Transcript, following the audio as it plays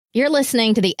You're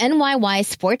listening to the NYY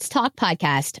Sports Talk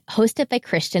podcast, hosted by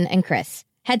Christian and Chris.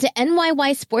 Head to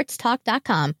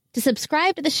NYYSportsTalk.com to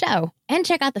subscribe to the show and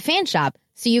check out the fan shop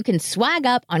so you can swag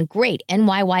up on great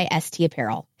NYYST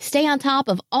apparel. Stay on top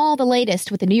of all the latest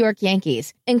with the New York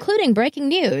Yankees, including breaking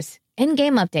news,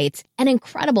 in-game updates, and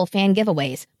incredible fan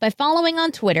giveaways by following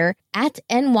on Twitter at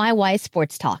NYY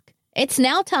Sports Talk. It's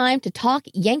now time to talk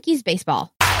Yankees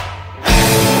baseball.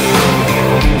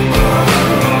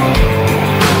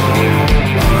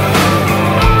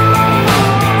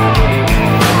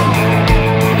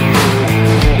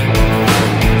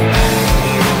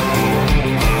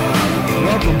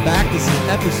 Welcome back. This is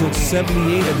episode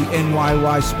 78 of the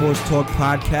NYY Sports Talk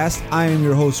podcast. I am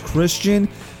your host, Christian.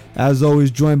 As always,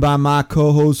 joined by my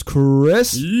co-host,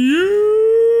 Chris.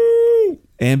 You.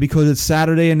 And because it's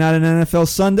Saturday and not an NFL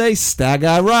Sunday, Stat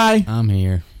Guy Rye. I'm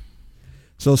here.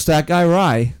 So, Stat Guy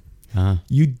Rye,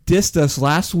 you dissed us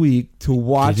last week to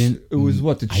watch. It was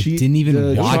what? I didn't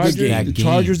even watch that game. The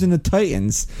Chargers and the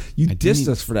Titans. You dissed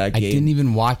us for that game. I didn't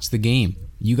even watch the game.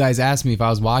 You guys asked me if I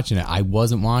was watching it. I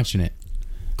wasn't watching it.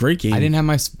 Great game. I didn't have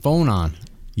my phone on.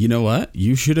 You know what?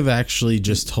 You should have actually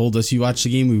just told us you watched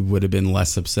the game. We would have been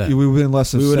less upset. We would have been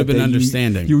less upset. We would have been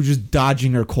understanding. You were just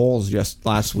dodging our calls just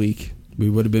last week.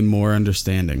 We would have been more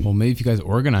understanding. Well, maybe if you guys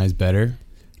organized better.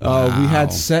 Wow. We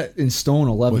had set in stone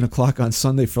 11 o'clock on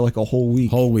Sunday for like a whole week.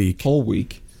 Whole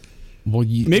week. Well,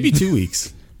 Maybe 2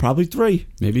 weeks. Probably 3.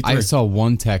 Maybe 3. I saw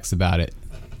one text about it.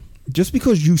 Just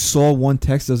because you saw one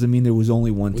text doesn't mean there was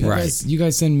only one text. Right. You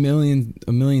guys send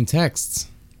a million texts.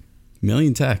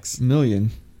 Million texts. Million.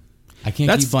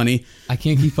 That's funny. I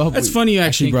can't keep up. That's funny you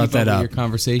actually brought that up. Your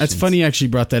conversation. That's funny you actually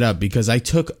brought that up because I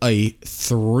took a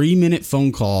 3-minute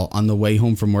phone call on the way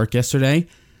home from work yesterday,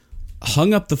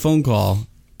 hung up the phone call,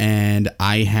 and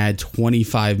I had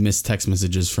 25 missed text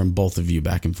messages from both of you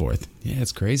back and forth. Yeah,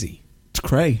 it's crazy. It's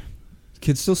cray.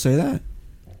 Kids still say that?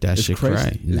 That shit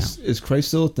cray. No. Is cray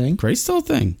still a thing? Cray's still a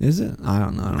thing. Is it? I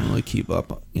don't know. I don't really keep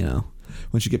up,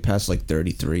 Once you get past like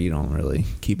 33, you don't really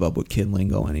keep up with kid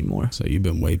lingo anymore. So you've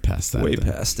been way past that. Way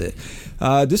past it.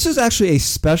 This is actually a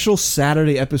special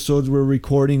Saturday episode we're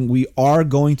recording. We are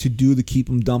going to do the Keep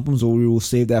 'em Dump 'ems, or we will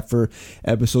save that for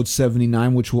episode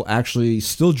 79, which will actually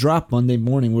still drop Monday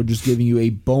morning. We're just giving you a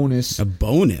bonus. A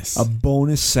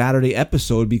bonus Saturday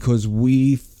episode because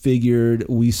we figured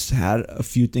we had a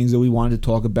few things that we wanted to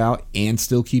talk about and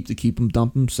still keep the Keep 'em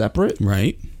Dump 'em separate.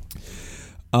 Right.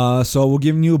 So we're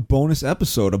giving you a bonus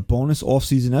episode, a bonus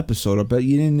off-season episode. I bet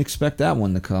you didn't expect that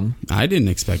one to come. I didn't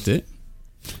expect it.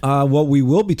 What we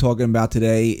will be talking about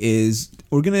today is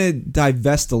we're going to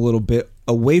divest a little bit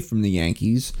away from the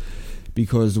Yankees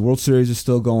because the World Series is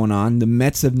still going on. The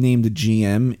Mets have named a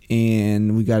GM,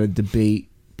 and we got to debate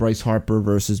Bryce Harper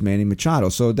versus Manny Machado.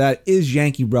 So that is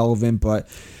Yankee relevant, but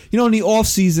in the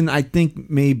off-season, I think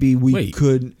maybe we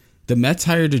could... The Mets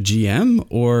hired a GM,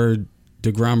 or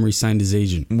DeGrom re-signed his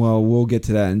agent? Well, we'll get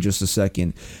to that in just a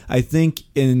second. I think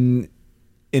in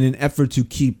an effort to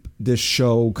keep this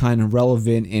show kind of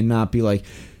relevant and not be like,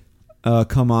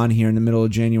 come on here in the middle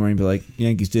of January and be like,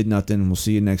 Yankees did nothing, we'll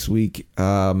see you next week.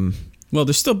 Well,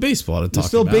 there's still baseball to talk about. There's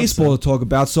still baseball to talk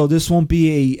about, so this won't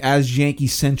be as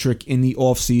Yankee-centric in the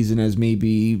off-season as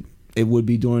maybe it would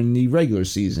be during the regular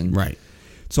season. Right.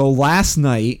 So last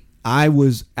night, I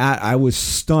was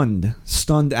stunned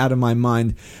out of my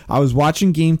mind. I was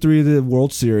watching Game 3 of the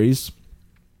World Series,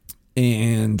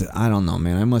 and I don't know,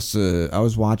 man. I must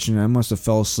have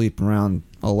fell asleep around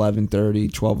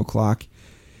 11:30, 12 o'clock.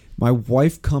 My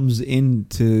wife comes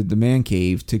into the man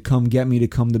cave to come get me to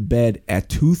come to bed at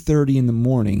 2:30 in the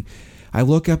morning. I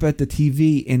look up at the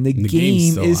TV, and the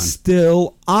game is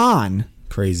still on.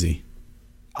 Crazy.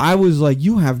 I was like,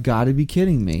 you have got to be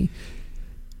kidding me.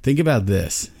 Think about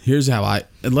this. Here's how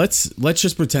let's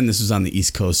just pretend this was on the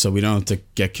East Coast so we don't have to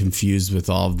get confused with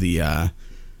all of the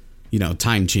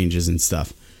time changes and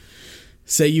stuff.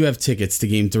 Say you have tickets to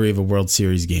Game 3 of a World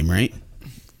Series game, right?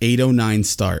 8:09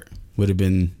 start would have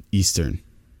been Eastern,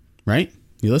 right?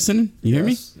 You listening? You hear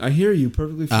me? I hear you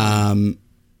perfectly fine.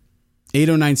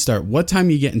 8:09 start. What time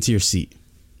are you getting to your seat?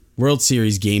 World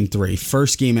Series Game 3,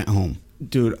 first game at home.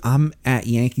 Dude, I'm at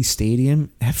Yankee Stadium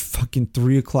at fucking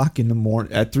 3 o'clock in the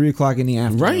morning. At 3 o'clock in the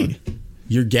afternoon. Right.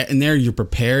 You're getting there. You're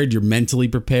prepared. You're mentally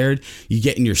prepared. You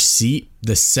get in your seat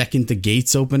the second the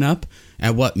gates open up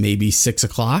at maybe 6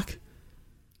 o'clock?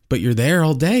 But you're there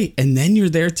all day. And then you're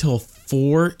there till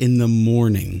 4 in the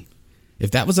morning. If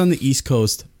that was on the East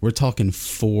Coast, we're talking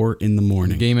 4 in the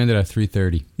morning. The game ended at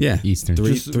 3:30. Yeah. Eastern.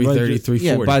 3:30, 3:40.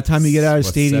 Yeah, by the time you get out of the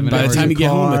stadium, by the time you get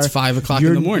home, it's 5 o'clock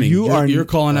in the morning. You're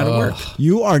calling out of work.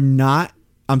 You are not,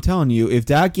 I'm telling you, if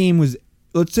that game was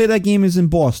let's say that game is in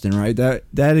Boston, right?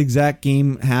 That exact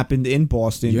game happened in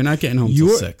Boston. You're not getting home till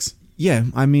 6. Yeah,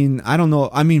 I mean, I don't know.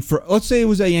 I mean, let's say it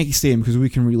was at Yankee Stadium because we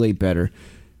can relate better.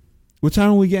 What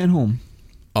time are we getting home?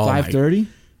 5:30.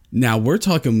 Now we're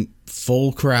talking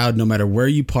full crowd. No matter where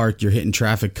you park, you're hitting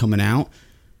traffic coming out.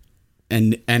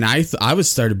 And I was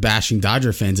started bashing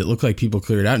Dodger fans. It looked like people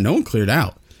cleared out. No one cleared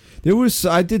out. There was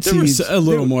a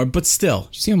little more, but still.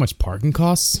 Did you see how much parking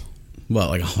costs? What,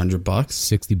 like $100?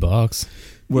 $60.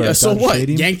 Yeah. So what?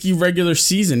 Stadium? Yankee regular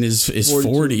season is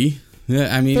 40.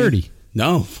 Yeah, I mean 30.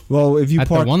 No. Well, if you at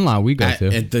park the one lot we go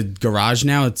to at the garage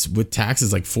now, it's with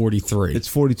taxes like 43.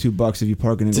 It's $42 if you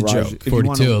park in the garage. It's a joke.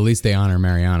 42. At least they honor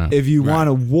Mariano. If you want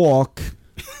to walk,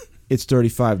 it's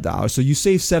 $35. So you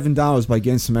save $7 by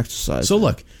getting some exercise. So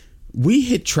look, we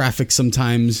hit traffic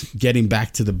sometimes getting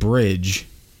back to the bridge.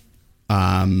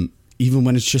 Even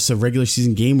when it's just a regular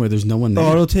season game where there's no one there.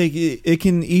 Oh, it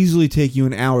can easily take you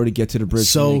an hour to get to the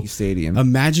bridge from Yankee Stadium.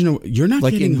 Imagine you're not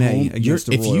like getting home.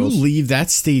 If you leave that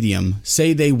stadium,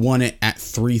 say they won it at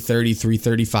 3:30,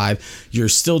 3:35, you're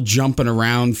still jumping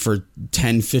around for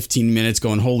 10, 15 minutes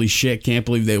going, holy shit, can't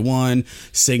believe they won,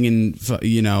 singing,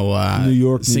 New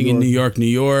York, New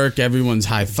York. Everyone's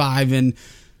high-fiving.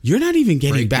 You're not even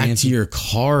getting back to your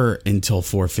car until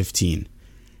 4:15.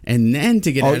 And then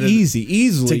to get out of easily.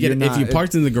 If you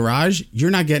parked in the garage, you're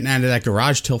not getting out of that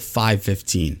garage till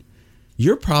 5:15.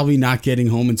 You're probably not getting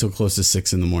home until close to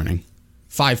 6 in the morning.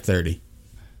 5:30.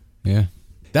 Yeah.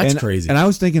 That's crazy. And I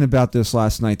was thinking about this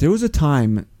last night. There was a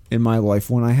time in my life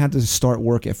when I had to start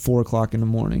work at 4 o'clock in the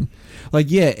morning.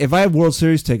 Like, yeah, if I had World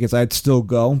Series tickets, I'd still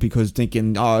go because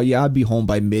thinking, oh, yeah, I'd be home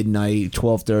by midnight,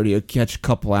 12:30, I'd catch a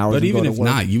couple hours. But even if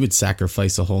not, you would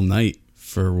sacrifice a whole night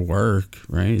for work,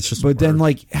 right? It's just But then,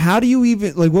 like, how do you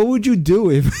even, like, what would you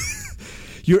do if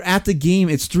you're at the game,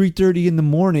 it's 3:30 in the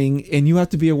morning, and you have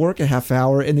to be at work a half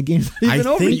hour, and the game's not even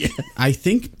over yet? I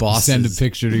think bosses... Send a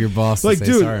picture to your boss like, and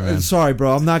say, dude, sorry, man. Sorry,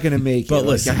 bro, I'm not going to make but it.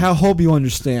 Listen, I hope you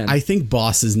understand. I think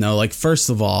bosses know, like, first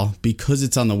of all, because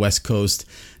it's on the West Coast,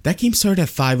 that game started at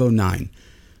 5:09.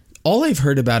 All I've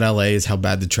heard about LA is how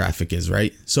bad the traffic is,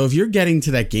 right? So if you're getting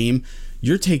to that game...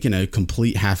 You're taking a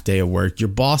complete half day of work. Your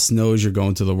boss knows you're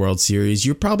going to the World Series.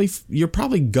 You're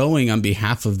probably going on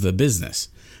behalf of the business,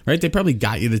 right? They probably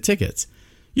got you the tickets.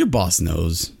 Your boss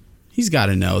knows. He's got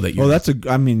to know that you're. Well,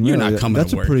 you're not coming.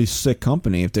 That's to work. A pretty sick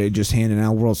company if they're just handing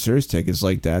out World Series tickets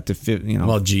like that to fit.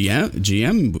 Well,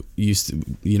 GM used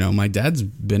to. My dad's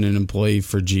been an employee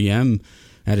for GM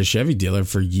at a Chevy dealer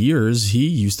for years. He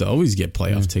used to always get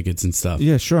playoff tickets and stuff.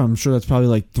 Yeah, sure. I'm sure that's probably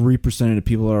like 3% of the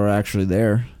people that are actually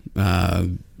there.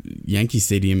 Yankee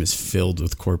Stadium is filled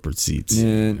with corporate seats.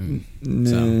 So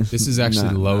this is actually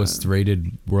the lowest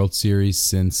rated World Series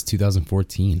since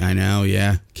 2014. I know,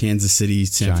 yeah. Kansas City,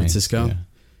 San Francisco.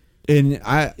 Yeah. And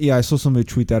I saw somebody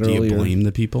tweet that earlier. Do you blame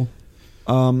the people?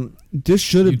 This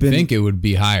should have been. I think it would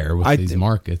be higher with these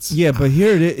markets. Yeah, but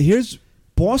here's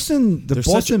Boston. They're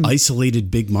such isolated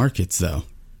big markets, though.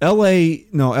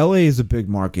 LA is a big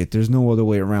market. There's no other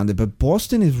way around it. But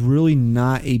Boston is really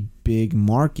not a big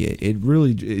market.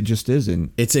 It just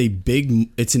isn't.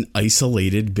 It's an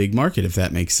isolated big market, if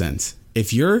that makes sense.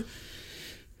 If you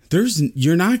can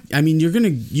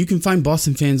find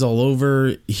Boston fans all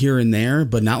over here and there,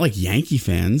 but not like Yankee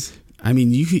fans. I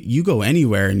mean, you go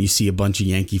anywhere and you see a bunch of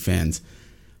Yankee fans.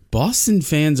 Boston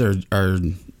fans are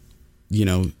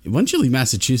once you leave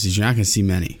Massachusetts, you're not going to see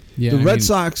many. Yeah, the Red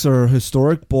Sox are a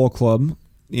historic ball club,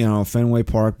 Fenway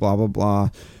Park, blah, blah,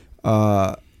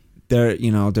 blah.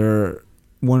 They're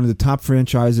one of the top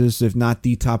franchises, if not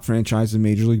the top franchise in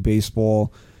Major League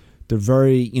Baseball. They're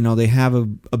very, they have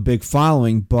a big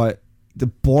following, but the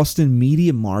Boston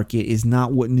media market is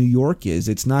not what New York is.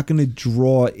 It's not going to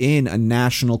draw in a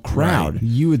national crowd. Right.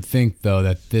 You would think, though,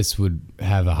 that this would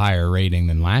have a higher rating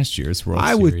than last year's World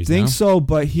Series. I would think so,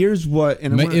 but here's what...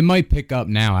 It might pick up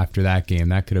now after that game.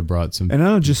 That could have brought some... And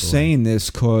I'm just saying this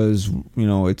because,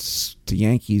 it's the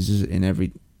Yankees and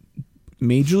every...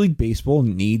 Major League Baseball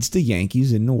needs the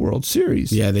Yankees in the World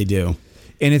Series. Yeah, they do.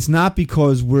 And it's not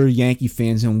because we're Yankee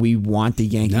fans and we want the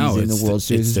Yankees in the World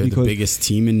Series. They're the biggest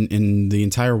team in the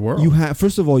entire world.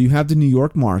 First of all, you have the New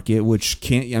York market, which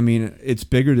it's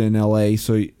bigger than LA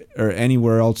or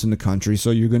anywhere else in the country. So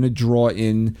you're going to draw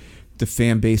in the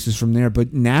fan bases from there.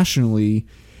 But nationally,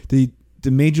 the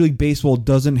Major League Baseball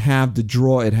doesn't have the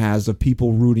draw it has of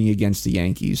people rooting against the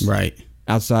Yankees. Right.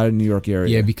 Outside of New York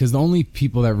area. Yeah, because the only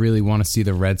people that really want to see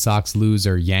the Red Sox lose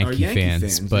are Yankee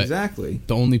fans. But exactly.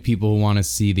 The only people who want to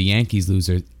see the Yankees lose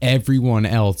are everyone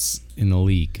else in the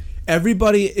league.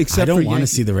 Everybody except for I don't want to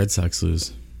see the Red Sox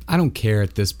lose. I don't care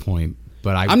at this point.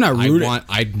 But I'm not rooting.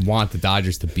 I want the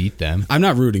Dodgers to beat them. I'm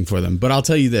not rooting for them, but I'll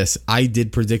tell you this: I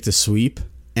did predict a sweep,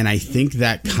 and I think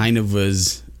that kind of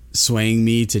was swaying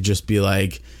me to just be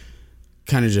like,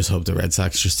 kind of just hope the Red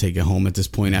Sox just take it home at this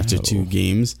point after 2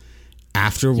 games.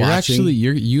 After watching,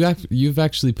 you've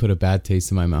actually put a bad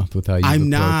taste in my mouth with how you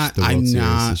approached the World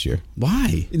Series this year.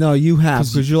 Why? No, you have,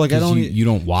 because you're like, you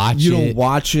don't watch it. You don't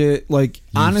watch it. Like,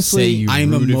 honestly,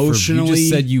 I'm emotionally. You just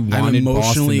said you wanted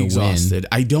Boston to exhausted. win.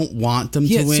 I don't want them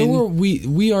to win. So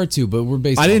we are too, but we're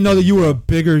basically. I didn't know that you were a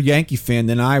bigger Yankee fan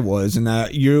than I was, and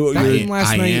that you're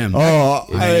last night. Am. Oh,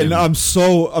 and I'm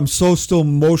so still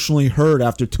emotionally hurt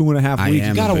after 2.5 weeks.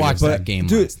 You gotta watch that game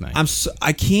last night.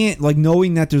 I can't, like,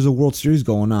 knowing that there's a World Series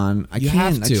going on. You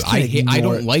have to. I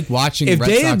don't like watching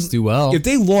Red Sox do well. If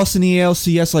they lost in the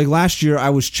ALCS like last year,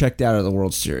 I was checked out of the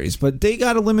World Series. But they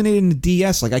got eliminated in the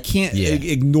DS. Like, I can't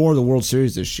ignore the World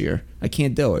Series this year. I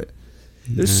can't do it.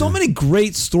 There's so many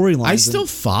great storylines. I still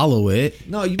follow it.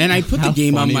 No, and I put the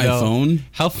game on my phone.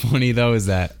 How funny though is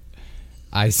that?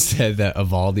 I said that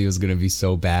Evaldi was going to be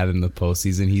so bad in the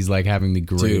postseason. He's like having the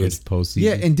greatest postseason.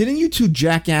 Yeah, and didn't you two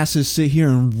jackasses sit here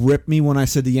and rip me when I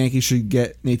said the Yankees should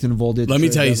get Nathan Evaldi? Let me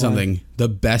tell you something. The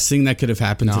best thing that could have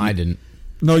happened to me. No, I didn't.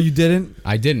 No, you didn't?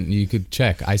 I didn't. You could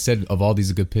check. I said Evaldi's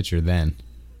a good pitcher then,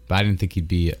 but I didn't think he'd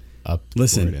be up for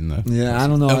it in the I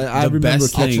don't know. I remember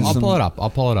catching I'll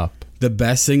pull it up. The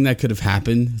best thing that could have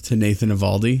happened to Nathan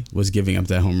Evaldi was giving up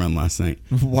that home run last night.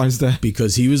 Why is that?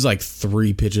 Because he was like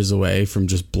 3 pitches away from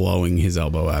just blowing his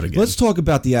elbow out again. Let's talk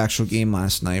about the actual game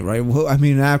last night, right? Well, I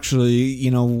mean, actually,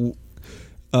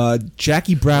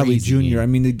 Jackie Bradley Jr. I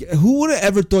mean, who would have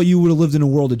ever thought you would have lived in a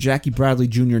world that Jackie Bradley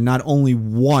Jr. not only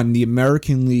won the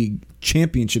American League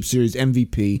Championship Series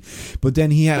MVP, but then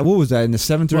he had, what was that, in the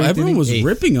 7th or 8th everyone was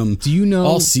ripping him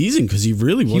all season because he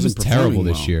really wasn't performing terrible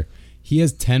this year. He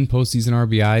has 10 postseason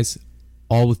RBIs,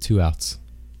 all with 2 outs.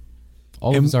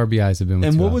 All of his RBIs have been with 2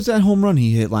 outs. And what was that home run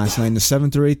he hit last night in the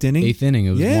 7th or 8th inning? 8th inning.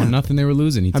 It was 1-0. They were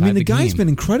losing. He tied the guy's game. been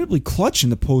incredibly clutch in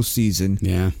the postseason.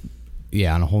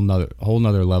 Yeah, on a whole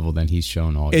nother level than he's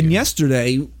shown all year. And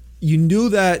yesterday, you knew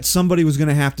that somebody was going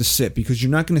to have to sit because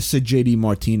you're not going to sit JD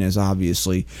Martinez,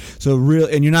 obviously.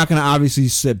 And you're not going to obviously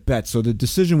sit Betts. So the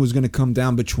decision was going to come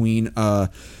down between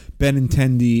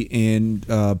Benintendi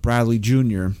and Bradley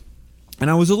Jr. And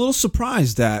I was a little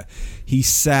surprised that he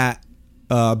sat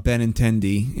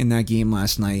Benintendi in that game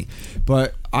last night.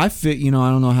 But I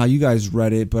don't know how you guys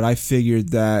read it, but I figured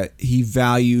that he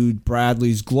valued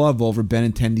Bradley's glove over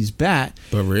Benintendi's bat.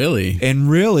 But really? And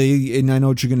I know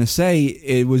what you're going to say,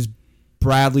 it was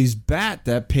Bradley's bat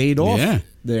that paid off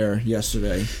there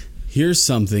yesterday. Here's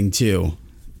something, too.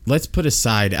 Let's put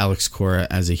aside Alex Cora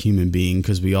as a human being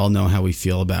because we all know how we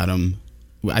feel about him.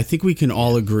 I think we can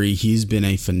all agree he's been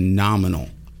a phenomenal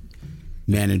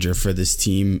manager for this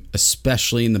team,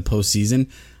 especially in the postseason.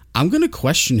 I'm going to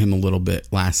question him a little bit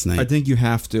last night. I think you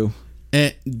have to.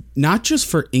 Not just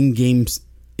for in-game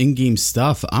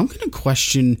stuff. I'm going to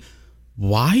question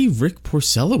why Rick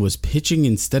Porcello was pitching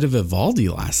instead of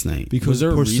Evaldi last night. Because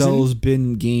Porcello's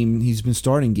he's been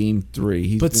starting game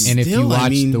 3. If you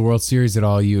watched the World Series at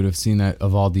all, you would have seen that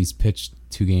Evaldi's pitched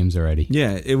 2 games already.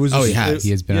 Yeah, it was. Oh, he has. He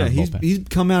has been out of the bullpen. He's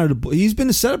come out of he's been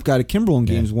a setup guy to Kimbrel in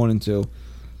games 1 and 2.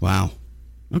 Wow.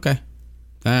 Okay.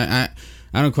 I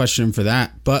don't question him for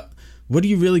that. But what do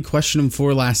you really question him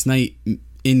for last night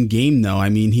in game, though? I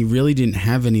mean, he really didn't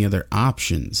have any other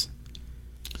options.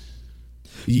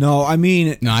 No, I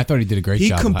thought he did a great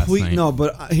job last night. No,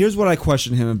 but here's what I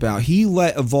question him about. He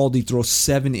let Evaldi throw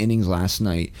 7 innings last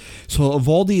night. So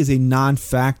Evaldi is a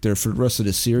non-factor for the rest of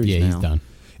the series now. Yeah, he's done.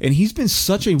 And he's been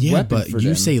such a weapon but for them.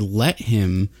 You say let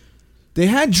him. They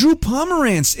had Drew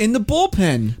Pomerantz in the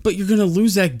bullpen. But you're going to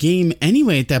lose that game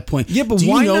anyway at that point. Yeah, but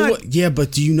why not?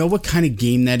 But do you know what kind of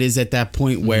game that is at that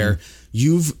point where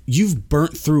you've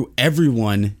burnt through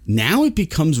everyone? Now it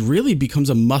becomes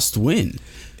a must-win.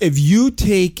 If you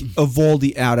take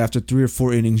Evaldi out after 3 or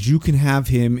 4 innings, you can have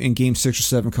him in game 6 or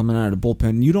 7 coming out of the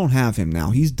bullpen. You don't have him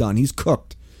now. He's done. He's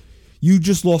cooked. You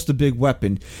just lost a big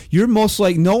weapon. You're most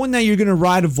like knowing that you're going to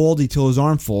ride Evaldi till his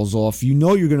arm falls off. You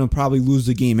know you're going to probably lose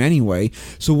the game anyway.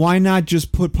 So why not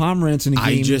just put Pomerantz in a game?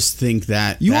 I just think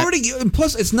that and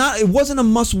plus it wasn't a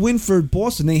must win for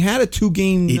Boston. They had a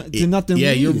 2-game to nothing lead.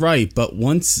 Yeah, you're right. But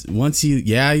once you're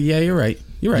right. You're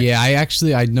right. Yeah,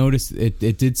 I noticed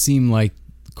it did seem like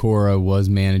Cora was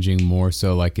managing more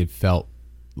so like it felt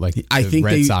like the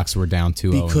Red Sox were down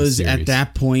 2-0 because at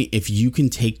that point, if you can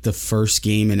take the first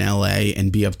game in LA and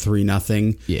be up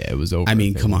 3-0, it was over. I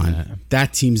mean, come on,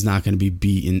 that team's not going to be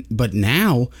beaten. But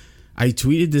now, I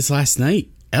tweeted this last night.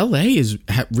 LA is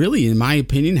really, in my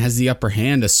opinion, has the upper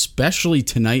hand, especially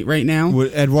tonight right now.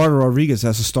 Eduardo Rodriguez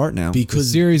has to start now.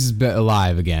 Because the series is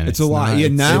alive again. It's alive. Yeah,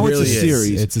 now it's a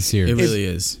series. It's a series. It really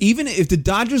is. Even if the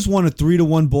Dodgers won a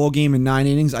 3-1 ball game in 9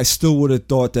 innings, I still would have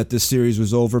thought that this series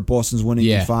was over. Boston's winning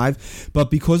in 5. But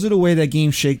because of the way that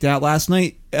game shaked out last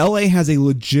night, LA has a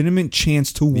legitimate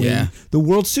chance to win the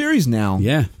World Series now.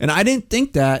 Yeah. And I didn't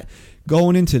think that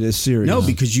going into this series. No,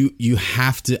 because you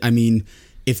have to, I mean,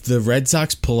 if the Red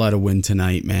Sox pull out a win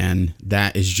tonight, man,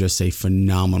 that is just a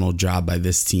phenomenal job by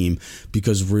this team,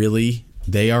 because really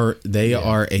they are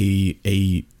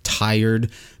a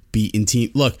tired, beaten team.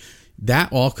 Look,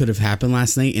 that all could have happened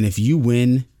last night, and if you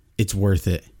win, it's worth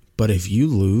it. But if you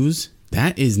lose,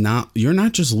 you're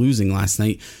not just losing last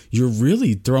night, you're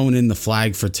really throwing in the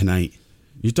flag for tonight.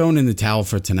 You're throwing in the towel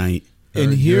for tonight.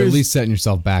 And you're at least setting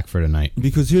yourself back for tonight.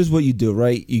 Because here's what you do,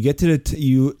 right? You get to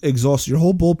you exhaust your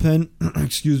whole bullpen.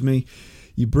 Excuse me.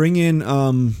 You bring in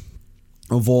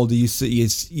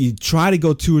Eovaldi. You try to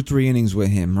go 2 or 3 innings with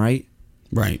him, right?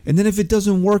 Right. And then if it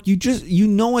doesn't work, you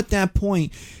at that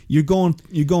point you're going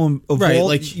Eovaldi. Right,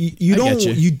 like,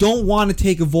 you don't want to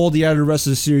take Eovaldi out of the rest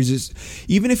of the series.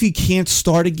 Even if he can't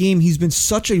start a game, he's been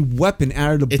such a weapon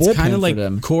out of the bullpen. It's kind of like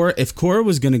them. Cora. If Cora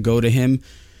was going to go to him,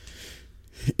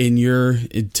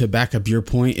 to back up your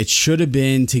point, it should have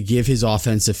been to give his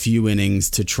offense a few innings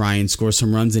to try and score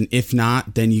some runs, and if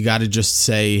not, then you got to just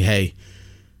say, hey,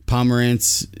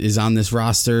 Pomerantz is on this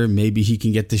roster, maybe he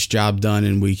can get this job done,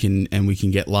 and we can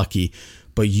get lucky.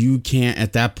 But you can't,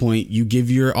 at that point, you give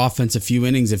your offense a few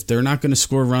innings. If they're not going to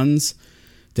score runs,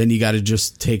 then you got to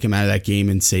just take him out of that game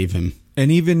and save him.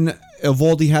 And even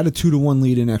Eovaldi had a 2-1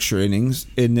 lead in extra innings,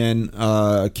 and then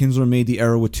Kinsler made the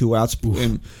error with 2 outs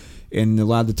and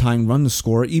allowed the tying run to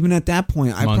score. Even at that point,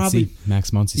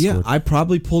 Max Muncy scored. I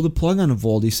probably pulled the plug on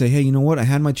Eovaldi. Say, hey, you know what? I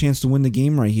had my chance to win the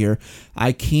game right here.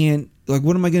 I can't. Like,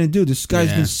 what am I going to do? This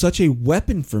guy's been such a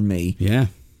weapon for me. Yeah,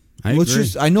 I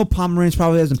agree. I know Pomerantz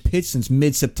probably hasn't pitched since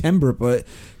mid-September, but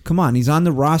come on, he's on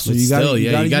the roster. You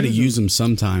got to use him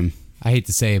sometime. I hate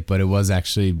to say it, but it was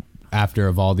actually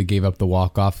after Eovaldi gave up the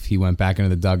walk-off, he went back into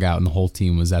the dugout, and the whole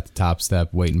team was at the top step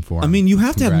waiting for him. I mean, you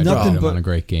have to have nothing but on a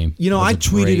great game. You know, I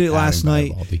tweeted it last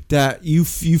night that you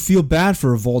feel bad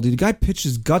for Eovaldi. The guy pitched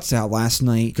his guts out last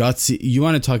night. Gutsy. You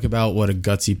want to talk about what a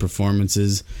gutsy performance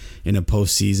is in a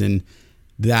postseason?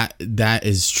 That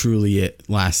is truly it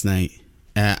last night.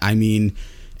 I mean,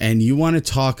 and you want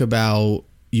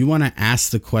to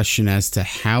ask the question as to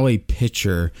how a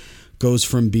pitcher goes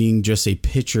from being just a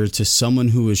pitcher to someone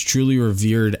who is truly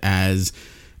revered as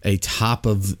a top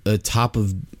of a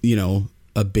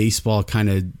baseball kind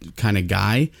of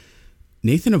guy.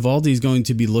 Nathan Eovaldi is going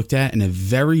to be looked at in a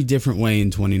very different way in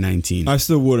 2019. I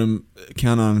still wouldn't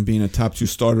count on him being a top 2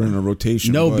 starter in a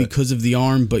rotation. No, because of the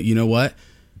arm, but you know what?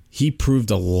 He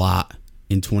proved a lot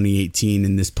in 2018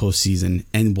 in this postseason.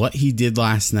 And what he did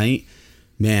last night,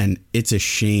 man, it's a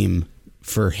shame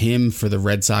for him, for the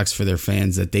Red Sox, for their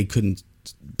fans, that they couldn't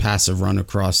pass a run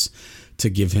across to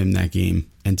give him that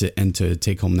game and to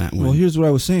take home that win. Well, here's what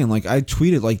I was saying. Like, I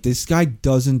tweeted, like, this guy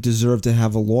doesn't deserve to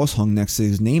have a loss hung next to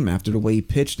his name after the way he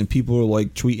pitched. And people are,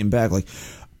 like, tweeting back, like,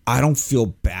 I don't feel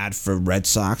bad for Red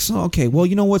Sox. Okay, well,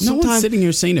 you know what? No one's sitting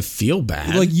here saying to feel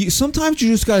bad. Like, sometimes you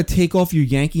just got to take off your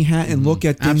Yankee hat and look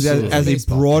at things as a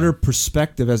broader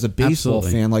perspective as a baseball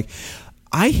fan. Like,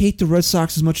 I hate the Red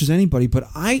Sox as much as anybody, but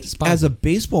as a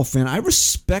baseball fan, I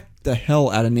respect the hell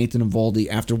out of Nathan Eovaldi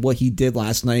after what he did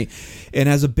last night. And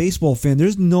as a baseball fan,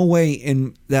 there's no way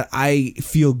that I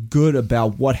feel good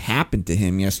about what happened to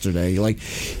him yesterday. Like,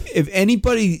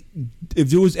 if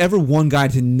there was ever one guy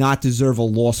to not deserve a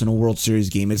loss in a World Series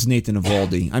game, it's Nathan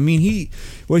Eovaldi. I mean,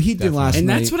 what he did last night. And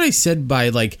that's what I said by,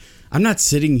 like, I'm not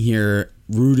sitting here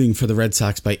rooting for the Red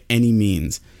Sox by any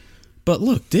means. But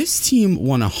look, this team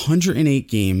won 108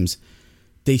 games.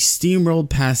 They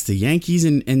steamrolled past the Yankees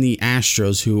and the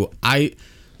Astros, who I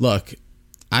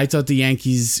thought the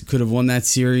Yankees could have won that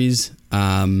series.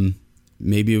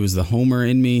 Maybe it was the homer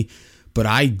in me, but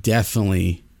I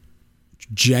definitely,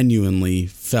 genuinely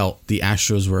felt the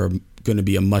Astros were going to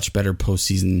be a much better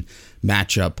postseason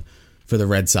matchup for the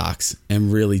Red Sox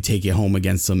and really take it home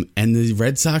against them. And the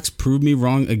Red Sox proved me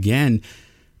wrong again.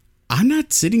 I'm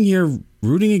not sitting here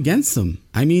rooting against them.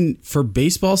 I mean, for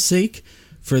baseball's sake,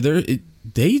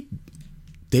 they've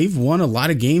won a lot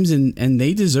of games and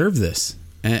they deserve this.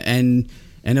 And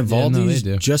Eovaldi's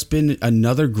just been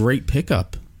another great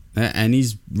pickup, and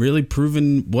he's really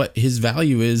proven what his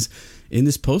value is in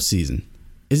this postseason.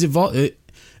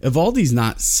 Eovaldi's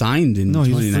not signed in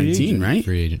 2019, right?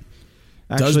 Free agent.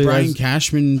 Does Brian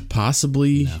Cashman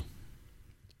possibly?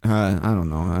 I don't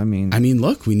know. I mean,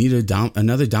 look, we need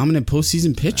another dominant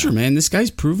postseason pitcher, man. This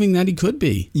guy's proving that he could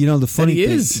be. The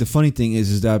funny thing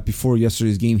is that before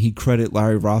yesterday's game, he credited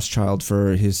Larry Rothschild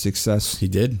for his success. He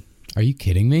did. Are you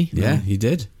kidding me? Yeah, he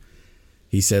did.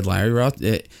 He said Larry Roth.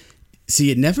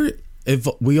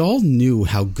 We all knew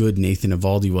how good Nathan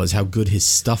Eovaldi was, how good his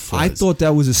stuff was. I thought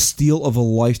that was a steal of a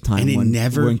lifetime. And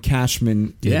when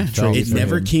Cashman it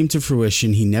never came to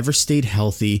fruition. He never stayed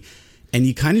healthy, and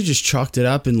you kind of just chalked it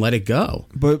up and let it go.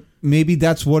 But maybe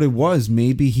that's what it was.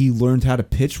 Maybe he learned how to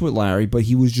pitch with Larry, but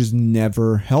he was just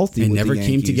never healthy. It never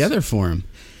came together for him.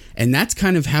 And that's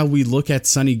kind of how we look at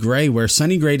Sonny Gray, where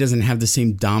Sonny Gray doesn't have the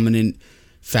same dominant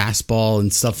fastball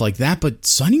and stuff like that, but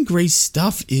Sonny Gray's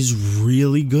stuff is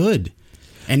really good.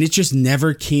 And it just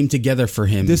never came together for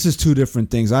him. This is two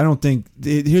different things. I don't think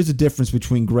here's the difference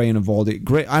between Gray and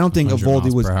Eovaldi. I don't think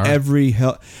Eovaldi was I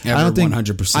don't think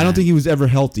 100%. I don't think he was ever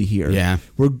healthy here. Yeah.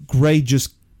 Where Gray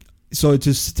just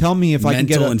just tell me if I can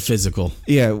get mental and physical.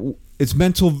 Yeah, it's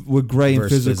mental with Gray and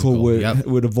physical with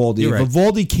Eovaldi. If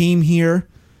Eovaldi came here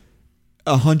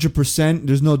 100%,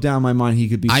 there's no doubt in my mind he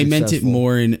could be successful. I meant it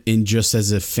more in just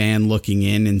as a fan looking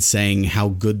in and saying how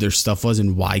good their stuff was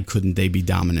and why couldn't they be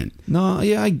dominant. No,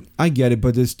 yeah, I get it,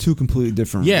 but there's two completely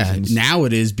different reasons. Now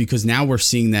it is, because now we're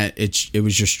seeing that it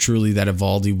was just truly that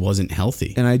Eovaldi wasn't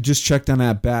healthy. And I just checked on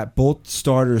that bat. Both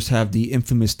starters have the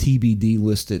infamous TBD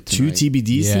listed tonight. 2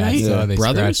 TBDs tonight? Yeah, they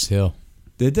Brothers? Hill.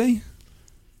 Did they?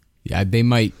 Yeah, they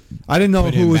might. I didn't know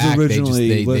who was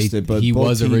originally listed, but he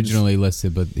was originally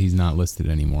listed, but he's not listed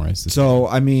anymore. So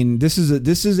I mean, this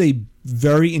is a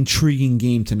very intriguing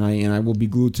game tonight, and I will be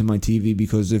glued to my TV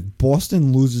because if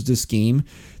Boston loses this game,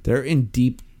 they're in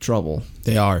deep trouble.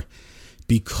 They are,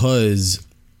 because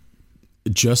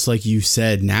just like you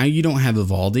said, now you don't have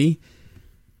Eovaldi.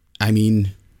 I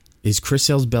mean, is Chris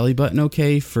Sale's belly button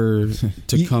okay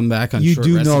to come back on? You short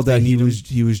do rest know that he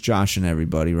was joshing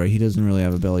everybody, right? He doesn't really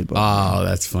have a belly button. Oh,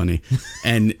 that's funny.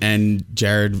 and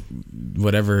Jared,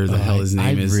 whatever the hell his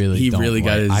name is, he really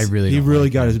got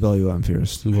his belly button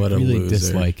pierced. What a really loser!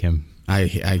 Dislike him. I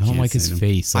don't like his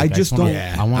face. Like, I just don't.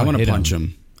 I want to punch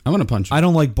him. I want to punch him. I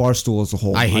don't like Barstool as a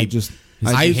whole. I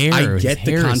get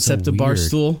the concept of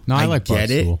Barstool. No, I like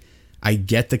Barstool. I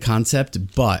get the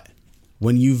concept, but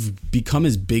when you've become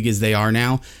as big as they are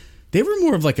now, they were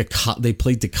more of like they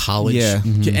played to college,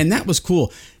 and that was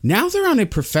cool. Now they're on a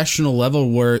professional level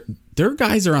where their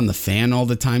guys are on the fan all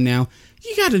the time. Now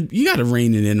you gotta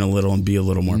rein it in a little and be a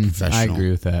little more professional. I agree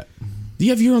with that.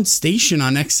 You have your own station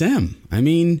on XM. I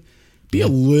mean,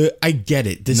 I get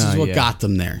it. This is what got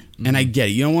them there, and I get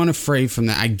it. You don't want to fray from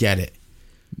that. I get it,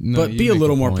 but be a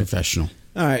little more professional.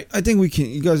 All right, I think we can.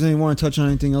 You guys want to touch on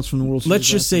anything else from the World Series? Let's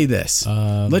just say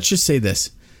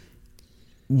this.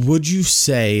 Would you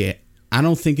say? I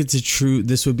don't think it's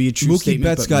this would be a true statement. Mookie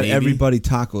Betts got everybody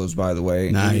tacos, by the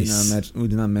way. Nice. We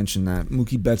did not mention that.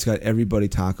 Mookie Betts got everybody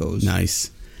tacos.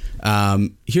 Nice.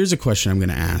 Here's a question I'm going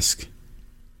to ask.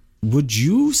 Would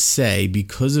you say,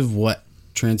 because of what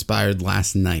transpired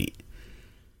last night,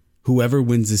 whoever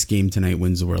wins this game tonight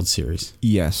wins the World Series?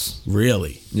 Yes.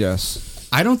 Really? Yes.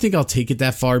 I don't think I'll take it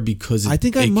that far because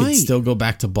it could still go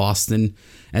back to Boston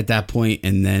at that point,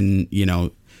 and then,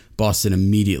 Boston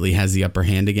immediately has the upper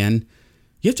hand again.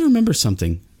 You have to remember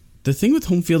something. The thing with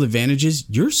home field advantage is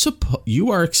you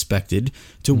are expected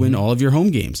to win all of your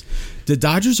home games. The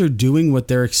Dodgers are doing what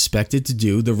they're expected to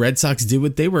do. The Red Sox did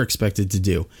what they were expected to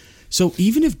do. So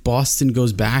even if Boston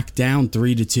goes back down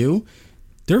 3-2,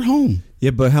 they're home.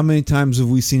 Yeah, but how many times have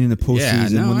we seen in the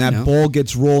postseason when that ball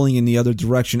gets rolling in the other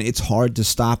direction, it's hard to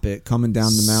stop it coming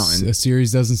down the mountain. A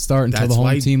series doesn't start until the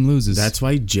home team loses. That's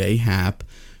why J. Happ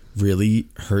really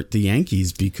hurt the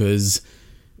Yankees, because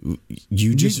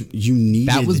you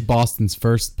needed... That was Boston's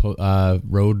first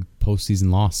road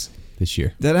postseason loss this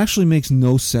year. That actually makes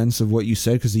no sense of what you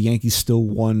said, because the Yankees still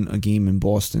won a game in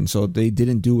Boston, so they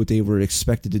didn't do what they were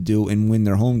expected to do and win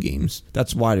their home games.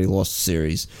 That's why they lost the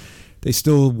series. They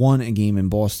still won a game in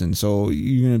Boston, so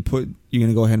you're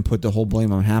gonna go ahead and put the whole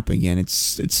blame on Happ again.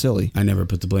 It's silly. I never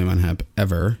put the blame on Happ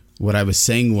ever. What I was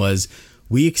saying was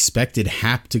we expected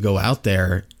Happ to go out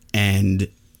there and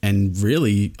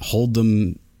really hold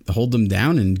them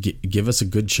down and give us a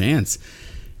good chance.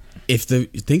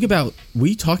 Think about,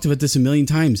 we talked about this a million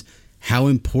times, how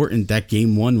important that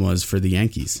game 1 was for the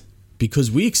Yankees,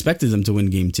 because we expected them to win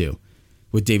game 2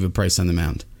 with David Price on the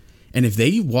mound. And if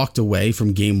they walked away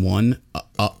from game 1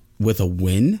 with a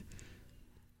win,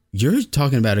 you're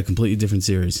talking about a completely different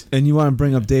series. And you want to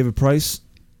bring up David Price?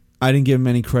 I didn't give him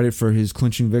any credit for his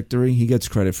clinching victory. He gets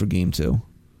credit for game 2.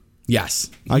 Yes.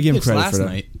 I give him credit for that.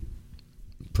 Night.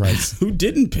 Price. Who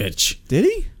didn't pitch? Did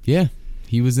he? Yeah.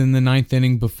 He was in the 9th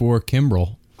inning before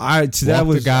Kimbrel. I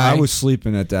was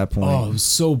sleeping at that point. Oh, it was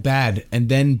so bad. And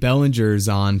then Bellinger's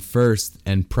on first,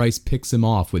 and Price picks him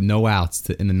off with no outs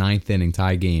in the 9th inning,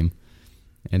 tie game.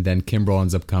 And then Kimbrel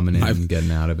ends up coming in and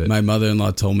getting out of it. My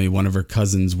mother-in-law told me one of her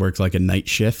cousins worked like a night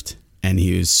shift, and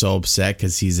he was so upset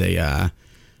because he's I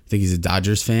think he's a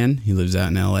Dodgers fan. He lives out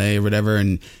in L.A. or whatever,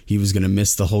 and he was going to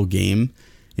miss the whole game.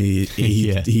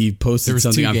 He posted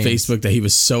something on Facebook that he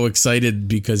was so excited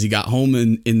because he got home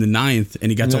in the 9th, and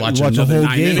he got to watch another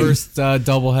 9 innings. First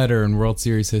doubleheader in World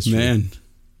Series history. Man.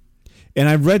 And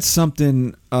I read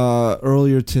something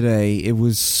earlier today. It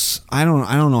was I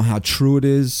don't know how true it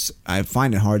is. I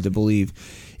find it hard to believe.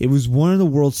 It was one of the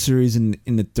World Series in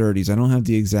the 30s. I don't have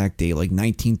the exact date, like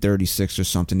 1936 or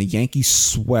something. The Yankees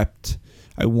swept,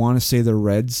 I want to say, the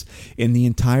Reds, and the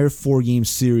entire 4-game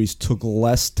series took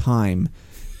less time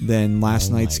than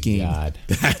last night's game. God.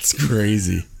 That's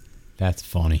crazy. That's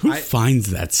funny. Who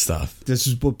finds that stuff? This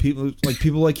is what people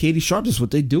like Katie Sharp. This is what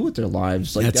they do with their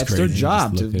lives. Like that's their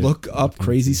job to look up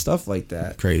crazy stuff like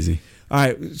that. Crazy. All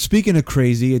right. Speaking of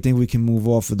crazy, I think we can move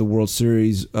off of the World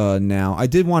Series now. I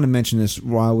did want to mention this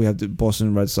while we have the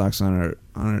Boston Red Sox on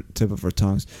our tip of our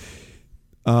tongues.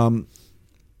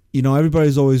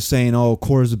 Everybody's always saying, "Oh,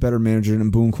 Cora's a better manager than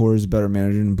Boone. Cora's a better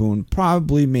manager than Boone."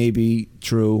 Probably, maybe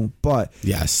true, but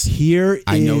yes,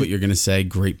 I know what you're going to say.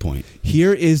 Great point.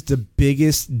 Here is the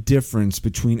biggest difference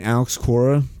between Alex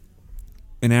Cora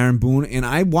and Aaron Boone. And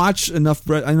I watch enough.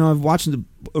 I know I've watched the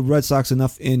Red Sox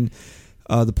enough in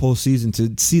the postseason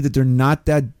to see that they're not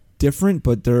that different,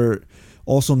 but they're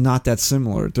also not that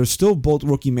similar. They're still both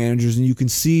rookie managers, and you can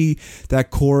see that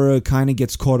Cora kind of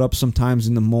gets caught up sometimes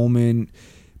in the moment.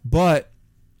 But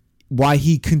why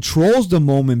he controls the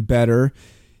moment better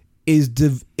is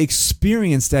the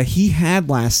experience that he had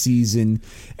last season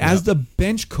as the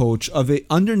bench coach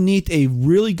underneath a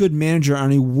really good manager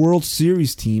on a World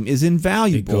Series team is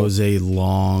invaluable. It goes a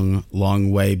long, long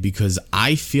way because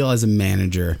I feel as a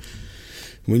manager,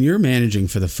 when you're managing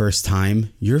for the first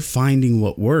time, you're finding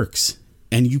what works.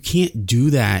 And you can't do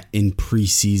that in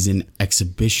preseason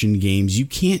exhibition games. You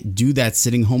can't do that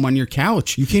sitting home on your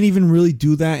couch. You can't even really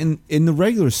do that in the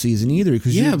regular season either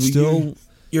because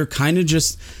you're kind of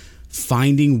just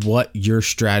finding what your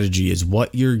strategy is,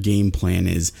 what your game plan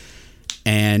is.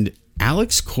 And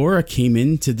Alex Cora came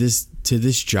into this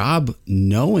job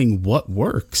knowing what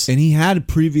works. And he had a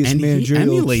previous manager. He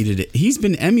emulated it. He's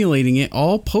been emulating it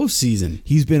all postseason.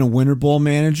 He's been a winter ball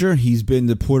manager. He's been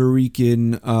the Puerto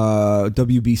Rican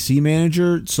WBC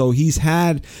manager. So he's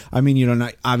had,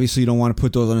 obviously you don't want to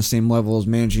put those on the same level as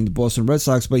managing the Boston Red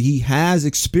Sox, but he has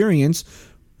experience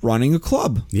running a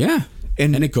club. Yeah.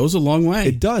 And it goes a long way.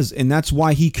 It does. And that's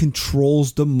why he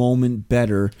controls the moment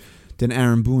better than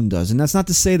Aaron Boone does. And that's not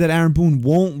to say that Aaron Boone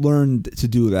won't learn to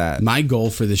do that. My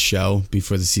goal for this show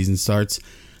before the season starts,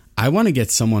 I want to get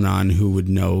someone on who would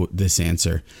know this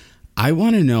answer. I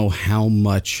want to know how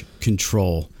much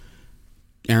control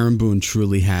Aaron Boone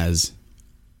truly has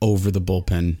over the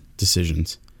bullpen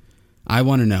decisions. I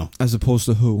want to know. As opposed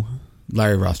to who?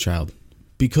 Larry Rothschild.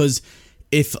 Because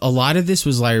if a lot of this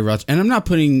was Larry Rothschild, and I'm not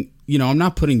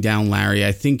putting down Larry.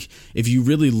 I think if you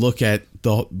really look at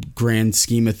the grand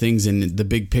scheme of things and the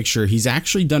big picture, he's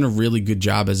actually done a really good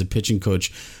job as a pitching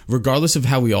coach. Regardless of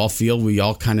how we all feel, we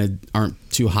all kind of aren't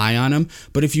too high on him.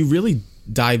 But if you really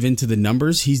dive into the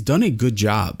numbers, he's done a good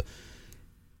job.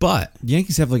 But the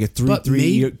Yankees have like a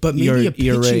 3.3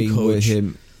 ERA with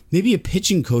him. Maybe a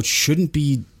pitching coach shouldn't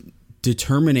be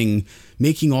determining,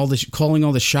 calling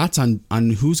all the shots on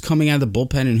who's coming out of the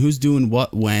bullpen and who's doing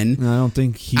what when. I don't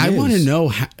think he is. I want to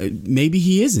know. Maybe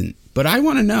he isn't, but I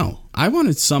want to know. I want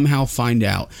to somehow find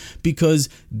out because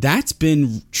that's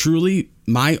been truly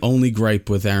my only gripe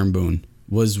with Aaron Boone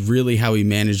was really how he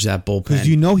managed that bullpen. Because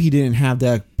he didn't have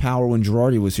that power when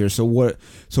Girardi was here. So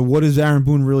what is Aaron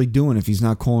Boone really doing if he's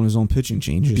not calling his own pitching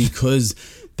changes? Because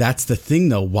that's the thing,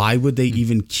 though. Why would they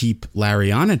even keep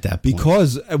Larry on at that point?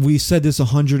 Because we said this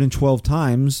 112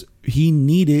 times. He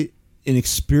needed an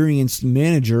experienced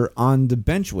manager on the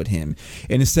bench with him.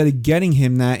 And instead of getting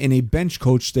him that in a bench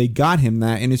coach, they got him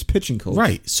that in his pitching coach.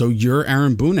 Right. So you're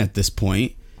Aaron Boone at this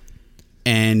point,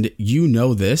 and you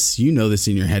know this. You know this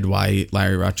in your head why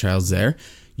Larry Rothschild's there.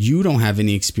 You don't have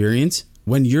any experience.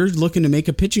 When you're looking to make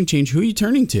a pitching change, who are you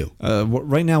turning to?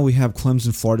 Right now we have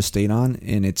Clemson, Florida State on,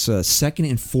 and it's 2nd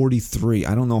and 43.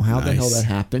 I don't know how the hell that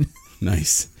happened.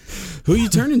 Nice. Who are you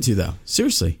turning to, though?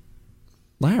 Seriously.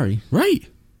 Larry. Right.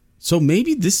 So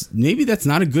maybe that's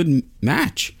not a good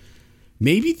match.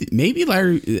 Maybe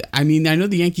Larry. I mean, I know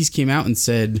the Yankees came out and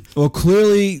said, well,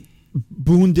 clearly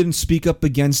Boone didn't speak up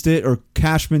against it, or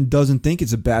Cashman doesn't think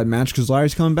it's a bad match because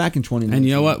Larry's coming back in 2019. And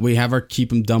you know what? We have our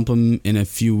keep 'em dump 'em in a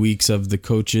few weeks of the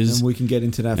coaches, and we can get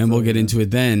into that. And we'll get into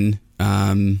it then.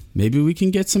 Maybe we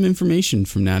can get some information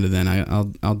from now to then.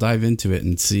 I'll dive into it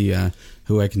and see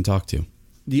who I can talk to.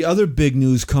 The other big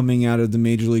news coming out of the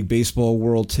Major League Baseball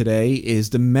world today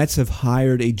is the Mets have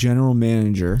hired a general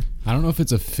manager. I don't know if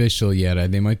it's official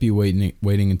yet. They might be waiting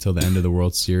until the end of the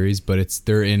World Series, but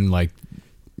they're in like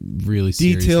really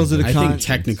serious details of the I think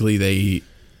technically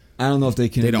I don't know if they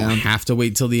can. They don't have to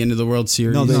wait till the end of the World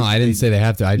Series. No, I didn't say they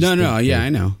have to. I just I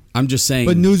know. I'm just saying.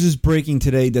 But news is breaking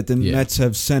today that the Mets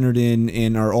have centered in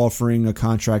and are offering a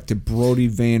contract to Brody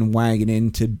Van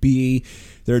Wagenen to be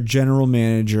their general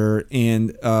manager,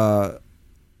 and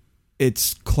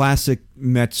it's classic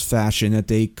Mets fashion that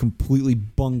they completely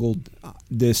bungled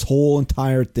this whole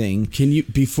entire thing.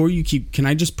 Can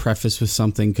I just preface with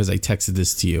something, because I texted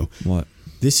this to you? What?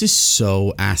 This is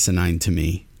so asinine to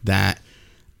me that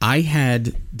I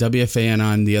had WFAN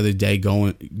on the other day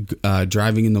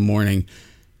driving in the morning,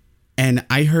 and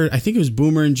I think it was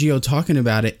Boomer and Gio talking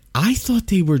about it. I thought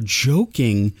they were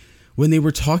joking when they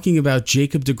were talking about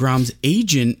Jacob deGrom's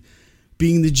agent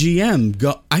being the GM.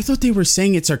 I thought they were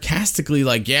saying it sarcastically,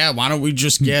 like, yeah, why don't we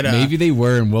just get a... Maybe they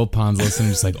were, and Will Pond's listening,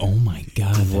 just like, oh my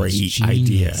God, great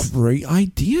idea. Great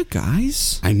idea,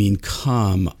 guys. I mean,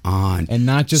 come on. And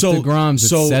not just deGrom's,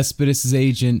 it's Cespedes'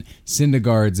 agent,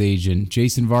 Syndergaard's agent,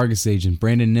 Jason Vargas' agent,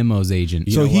 Brandon Nimmo's agent.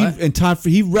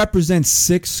 He represents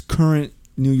 6 current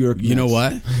New York Mets. You know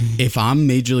what? If I'm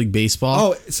Major League Baseball...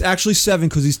 Oh, it's actually 7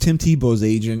 because he's Tim Tebow's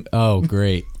agent. Oh,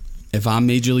 great. If I'm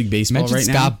Major League Baseball Mention right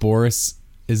now... Scott Boras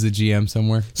is a GM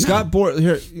somewhere. Scott Boras...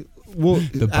 Here,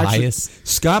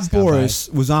 Scott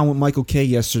Boras was on with Michael Kay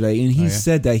yesterday, and he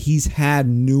said that he's had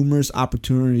numerous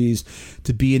opportunities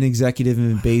to be an executive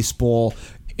in baseball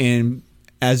and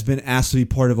has been asked to be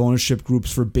part of ownership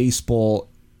groups for baseball.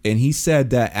 And he said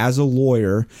that as a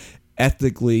lawyer,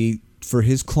 ethically, for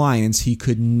his clients, he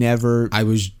could never,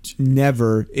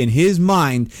 in his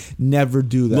mind, never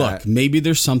do that. Look, maybe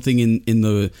there's something in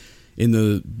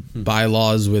the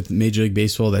bylaws with Major League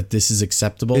Baseball that this is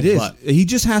acceptable. It is. But he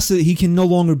just has to. He can no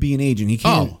longer be an agent. He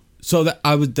can't. Oh, so that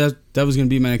was going to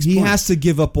be my next point. He has to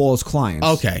give up all his clients.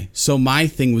 Okay, so my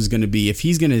thing was going to be, if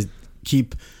he's going to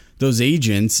keep those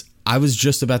agents, I was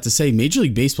just about to say Major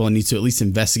League Baseball needs to at least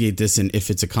investigate this, and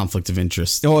if it's a conflict of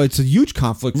interest. Oh, it's a huge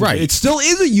conflict. Right. It still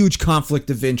is a huge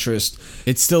conflict of interest.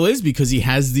 It still is, because he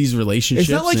has these relationships.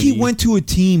 It's not like he went to a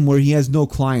team where he has no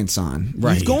clients on.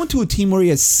 Right. He's going to a team where he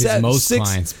has most 6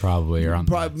 clients probably are on.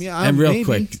 And real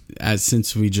quick,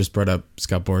 since we just brought up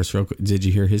Scott Boras, real quick, did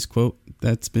you hear his quote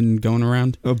that's been going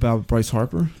around? About Bryce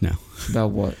Harper? No. About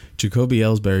what? Jacoby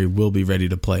Ellsbury will be ready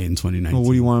to play in 2019. Well,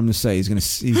 what do you want him to say? He's going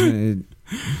to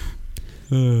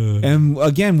and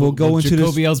again, we'll go into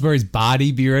Jacoby Ellsbury's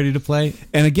body be ready to play.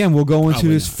 And again, we'll go into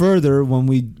this further when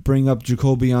we bring up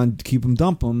Jacoby on Keep 'em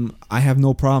Dump 'em. I have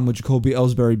no problem with Jacoby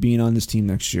Ellsbury being on this team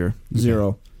next year. Okay.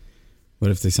 0.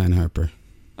 What if they sign Harper?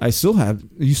 You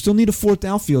still need a 4th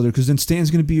outfielder, because then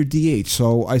Stan's going to be your DH.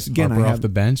 So Harper off the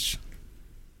bench.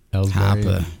 Ellsbury.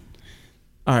 Harper.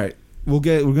 All right, we're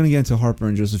going to get into Harper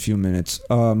in just a few minutes.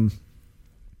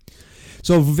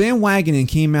 So Van Wagenen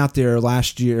came out there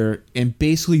last year and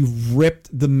basically ripped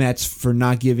the Mets for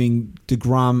not giving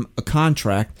DeGrom a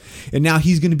contract, and now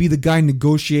he's going to be the guy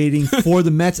negotiating for the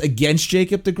Mets against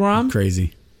Jacob DeGrom.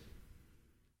 Crazy.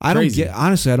 I don't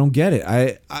get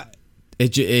it.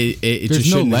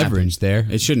 There's no leverage there.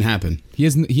 It shouldn't happen. He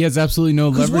has absolutely no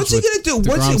leverage. What's he going to do?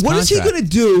 What is he going to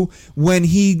do when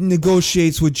he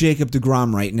negotiates with Jacob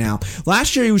DeGrom right now?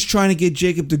 Last year he was trying to get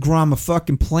Jacob DeGrom a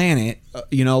fucking planet,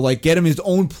 get him his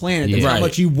own planet. That's how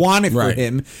much he wanted for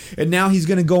him. And now he's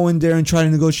going to go in there and try to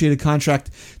negotiate a contract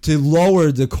to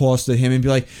lower the cost of him and be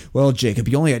like, well, Jacob,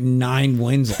 you only had 9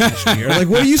 wins last year. Like,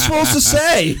 what are you supposed to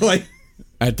say? Like,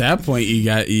 at that point,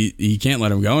 you can't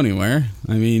let him go anywhere.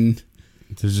 I mean,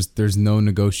 there's no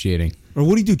negotiating. Or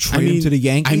what do you do? Trade him to the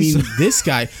Yankees? I mean, this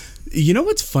guy. You know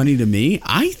what's funny to me?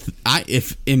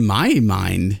 If in my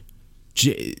mind,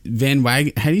 Van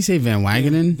Wagenen. How do you say Van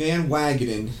Wagenen? Van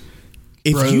Wagenen.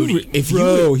 If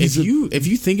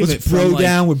you think of it from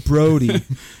down with Brody.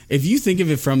 If you think of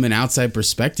it from an outside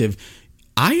perspective,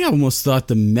 I almost thought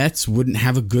the Mets wouldn't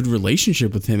have a good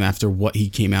relationship with him after what he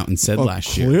came out and said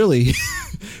last year. Clearly,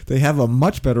 they have a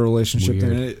much better relationship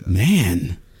than it.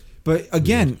 Man. But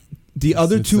again, the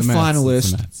other 2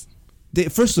 finalists.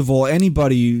 First of all,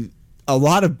 a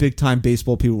lot of big-time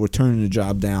baseball people were turning the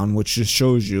job down, which just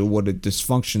shows you what a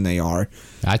dysfunction they are.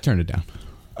 I turned it down.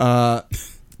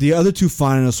 The other two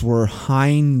finalists were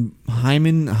Hyman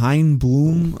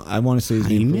Bloom. I want to say his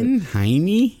name.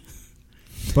 Heine?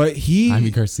 But Jaime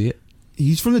Garcia.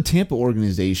 He's from the Tampa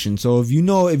organization. So if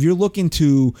you're looking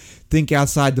to think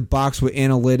outside the box with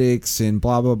analytics and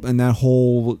blah, blah, and that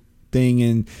whole thing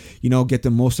and, get the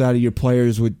most out of your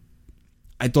players,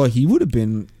 I thought he would have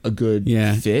been a good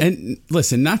fit. And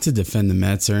listen, not to defend the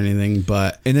Mets or anything,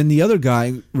 but... And then the other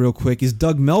guy, real quick, is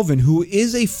Doug Melvin, who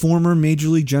is a former Major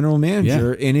League general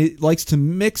manager, and it likes to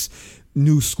mix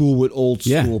new school with old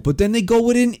school. Yeah. But then they go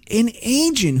with an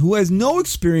agent who has no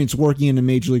experience working in a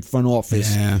Major League front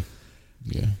office. Yeah.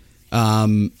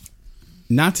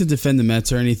 Not to defend the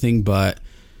Mets or anything, but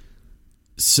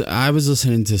so I was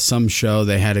listening to some show.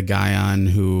 They had a guy on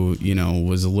who,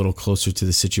 was a little closer to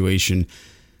the situation.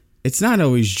 It's not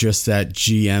always just that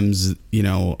GMs,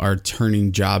 are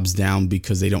turning jobs down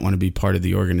because they don't want to be part of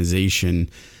the organization.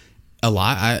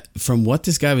 From what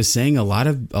this guy was saying, a lot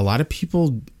of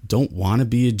people don't want to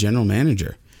be a general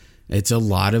manager. It's a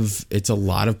lot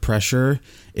of pressure.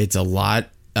 It's a lot.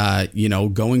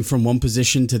 Going from one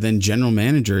position to then general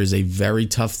manager is a very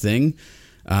tough thing.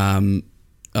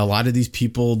 A lot of these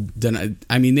people,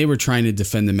 they were trying to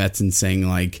defend the Mets and saying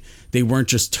like they weren't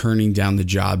just turning down the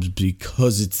jobs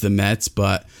because it's the Mets,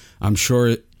 but I'm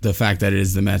sure the fact that it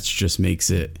is the Mets just makes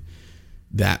it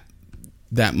that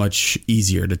much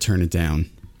easier to turn it down.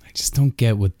 I just don't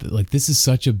get this is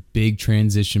such a big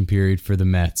transition period for the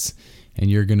Mets, and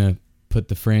you're gonna put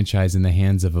the franchise in the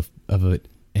hands of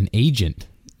an agent.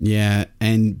 Yeah,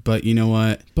 but you know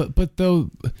what? But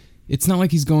though, it's not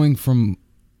like he's going from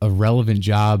a relevant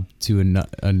job to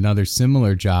another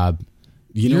similar job.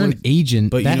 You're an agent,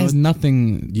 but that has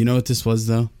nothing. You know what this was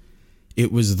though?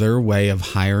 It was their way of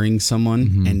hiring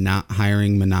someone and not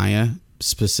hiring Manaea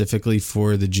specifically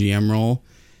for the GM role,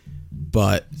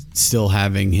 but still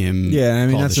having him. Yeah,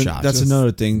 call the shots. That's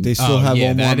another thing. They still have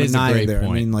Omar Manaea there.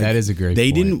 Point. That is a great.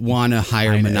 They point. didn't want to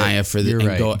hire Manaea for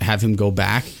have him go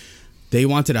back. They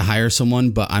wanted to hire someone,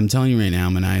 but I'm telling you right now,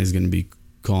 Manaea is going to be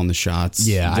calling the shots.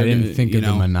 Yeah, I didn't think of the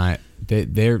Manaea.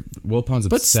 They're Wilpon's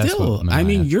obsessed with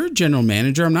Manaea. You're a general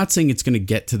manager. I'm not saying it's going to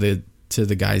get to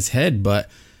the guy's head, but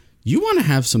you want to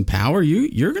have some power.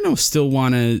 You're going to still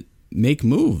want to make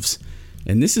moves.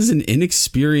 And this is an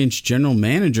inexperienced general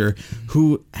manager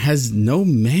who has no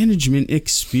management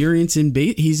experience in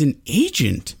he's an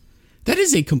agent. That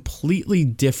is a completely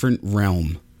different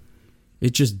realm.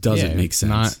 It just doesn't make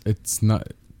sense. It's not.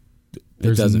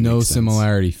 There's no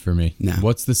similarity for me. No.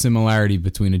 What's the similarity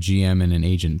between a GM and an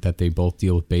agent? That they both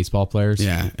deal with baseball players?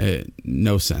 Yeah,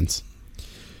 no sense.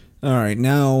 All right,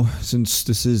 now since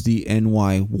this is the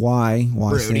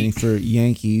NYY, standing for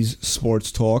Yankees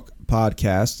Sports Talk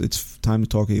podcast, it's time to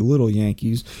talk a little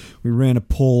Yankees. We ran a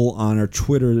poll on our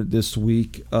Twitter this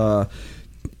week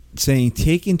saying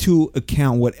take into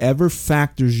account whatever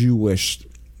factors you wish.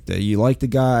 That you like the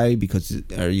guy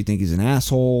or you think he's an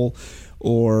asshole,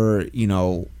 or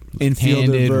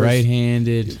infielder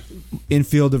right-handed,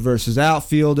 infielder versus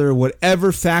outfielder,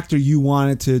 whatever factor you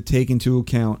wanted to take into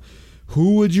account.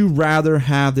 Who would you rather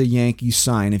have the Yankees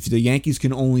sign if the Yankees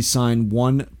can only sign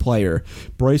one player,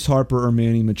 Bryce Harper or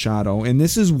Manny Machado? And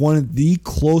this is one of the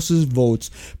closest votes,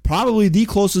 probably the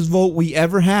closest vote we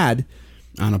ever had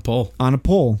on a poll.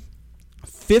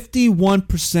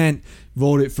 51%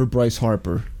 voted for Bryce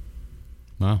Harper.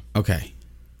 Wow. Okay.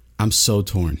 I'm so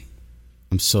torn.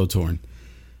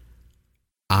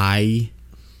 I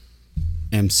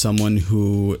am someone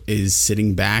who is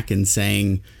sitting back and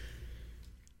saying,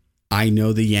 I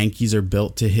know the Yankees are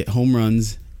built to hit home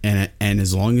runs, and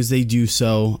as long as they do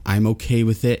so, I'm okay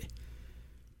with it.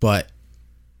 But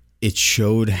it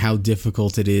showed how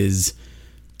difficult it is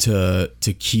to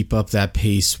keep up that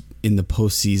pace in the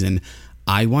postseason.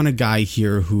 I want a guy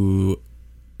here who,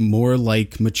 more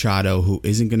like Machado, who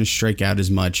isn't going to strike out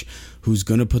as much, who's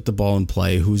going to put the ball in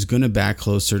play, who's going to bat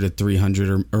closer to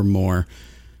 300 or more,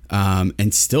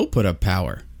 and still put up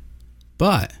power.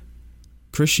 But,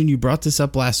 Christian, you brought this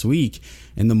up last week,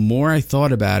 and the more I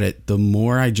thought about it, the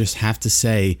more I just have to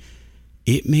say,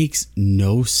 it makes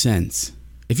no sense.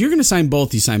 If you're going to sign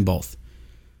both, you sign both.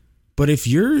 But if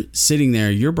you're sitting there,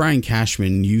 you're Brian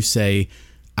Cashman, you say,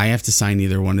 I have to sign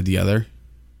either one or the other,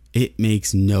 it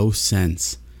makes no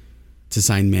sense to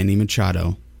sign Manny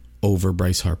Machado over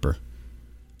Bryce Harper.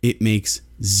 It makes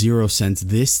zero sense.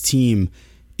 This team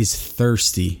is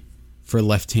thirsty for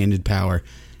left-handed power.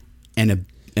 And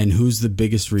who's the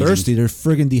biggest reason? Thirsty? They're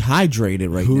friggin'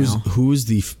 dehydrated now. Who's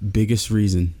the biggest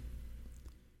reason?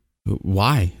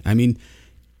 Why? I mean,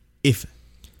 if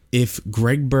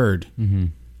Greg Bird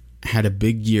had a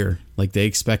big year like they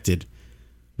expected,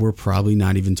 we're probably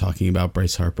not even talking about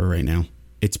Bryce Harper right now.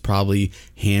 it's probably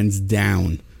hands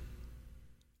down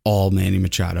all Manny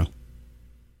Machado.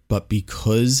 But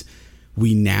because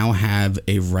we now have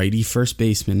a righty first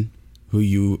baseman who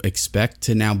you expect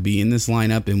to now be in this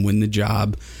lineup and win the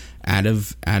job out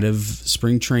of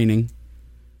spring training,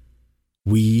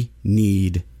 we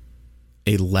need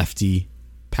a lefty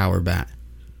power bat.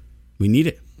 We need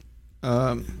it.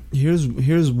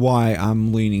 Here's why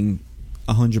I'm leaning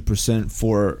 100%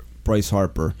 for Bryce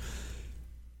Harper.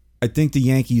 I think the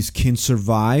Yankees can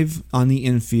survive on the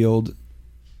infield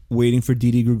waiting for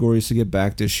Didi Gregorius to get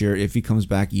back this year. If he comes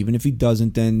back, even if he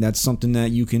doesn't, then that's something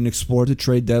that you can explore to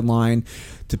trade deadline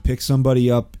to pick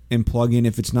somebody up and plug in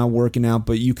if it's not working out.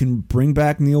 But you can bring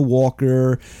back Neil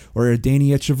Walker or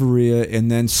Danny Echeverria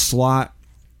and then slot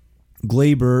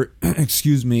Glaber,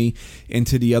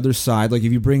 into the other side. Like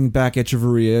if you bring back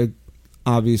Echeverria,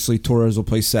 obviously Torres will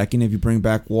play second. If you bring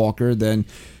back Walker, then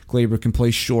Glaber can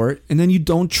play short. And then maybe you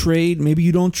don't trade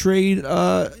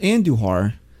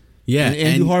Andujar. Yeah,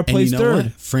 and Andujar plays third.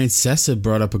 What? Francesa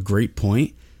brought up a great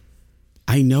point.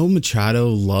 I know Machado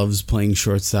loves playing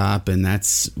shortstop, and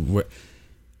that's where.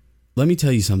 Let me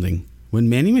tell you something. When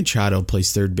Manny Machado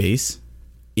plays third base,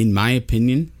 in my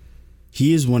opinion,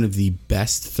 he is one of the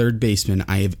best third basemen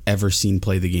I have ever seen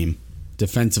play the game.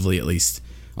 Defensively, at least.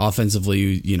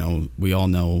 Offensively, we all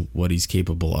know what he's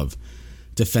capable of.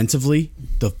 Defensively,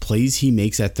 the plays he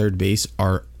makes at third base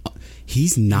are.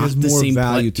 He's not the same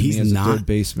value to me as a third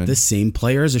baseman. The same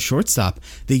player as a shortstop.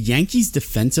 The Yankees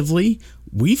defensively,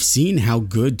 we've seen how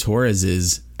good Torres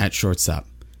is at shortstop.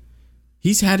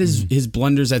 He's had his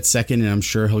blunders at second, and I'm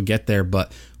sure he'll get there,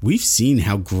 but we've seen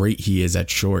how great he is at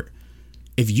short.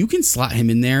 If you can slot him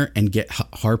in there and get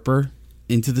Harper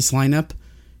into this lineup,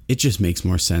 it just makes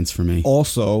more sense for me.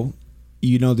 Also,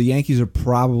 the Yankees are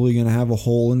probably going to have a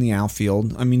hole in the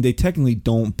outfield. I mean, they technically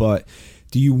don't, but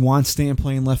do you want Stanton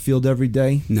playing left field every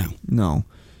day? No.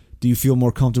 Do you feel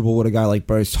more comfortable with a guy like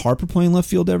Bryce Harper playing left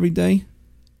field every day?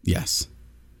 Yes.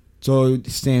 So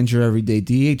Stanton's your everyday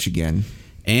DH again.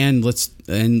 And let's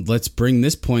bring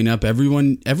this point up.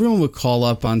 Everyone would call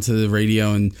up onto the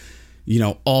radio and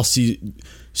all see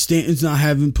Stanton's not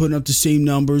putting up the same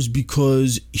numbers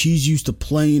because he's used to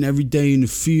playing every day in the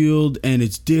field and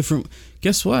it's different.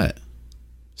 Guess what?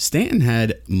 Stanton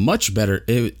had much better,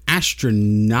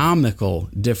 astronomical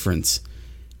difference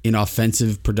in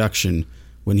offensive production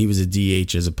when he was a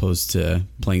DH as opposed to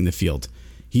playing the field.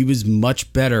 He was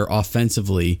much better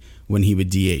offensively when he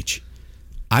would DH.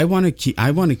 I want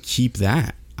to keep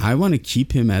that. I want to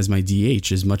keep him as my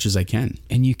DH as much as I can.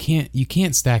 And you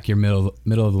can't stack your middle of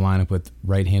the lineup with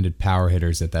right-handed power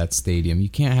hitters at that stadium. You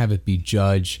can't have it be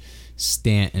Judge,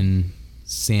 Stanton,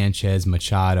 Sanchez,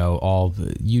 Machado.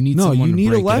 You need someone to break it up. You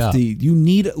need a lefty. You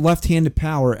need left-handed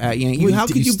power at Yankees. How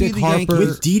could you be the Yankees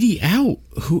with Didi out?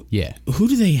 Who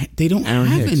do they don't Aaron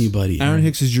have Hicks. Anybody. Aaron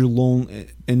Hicks is your lone,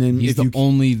 and then he's the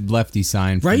only lefty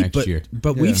signed for next year.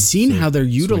 But we've seen how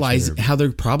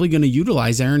they're probably going to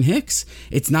utilize Aaron Hicks.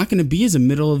 It's not going to be as a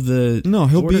middle of the. No,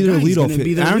 he'll be their leadoff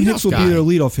hitter. Aaron Hicks will be their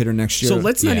leadoff hitter next year. So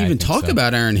let's not even talk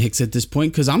about Aaron Hicks at this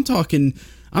point because I'm talking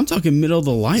middle of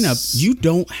the lineup. You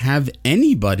don't have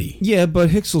anybody. Yeah, but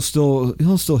Hicks will still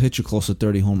hit you close to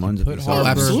 30 home runs.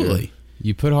 Absolutely.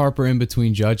 You put Harper in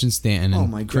between Judge and Stanton, and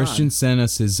my God. Christian sent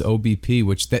us his OBP,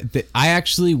 which I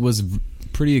actually was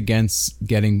pretty against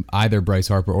getting either Bryce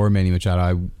Harper or Manny Machado.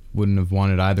 I wouldn't have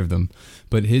wanted either of them.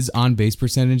 But his on-base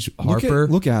percentage, Harper,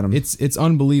 look at him. It's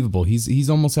unbelievable. He's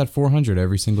almost at 400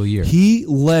 every single year. He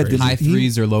led high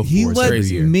threes or low fours every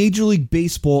year. Major League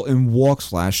Baseball in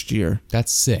walks last year.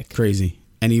 That's sick. Crazy.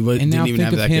 And he didn't even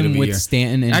have that good of a year. With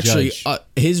Stanton and Judge. Actually,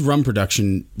 his run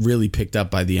production really picked up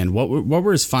by the end. What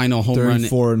were his final home run?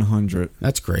 34 and 100.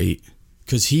 That's great.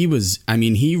 Because he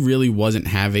really wasn't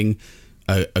having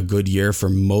a good year for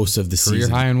most of the career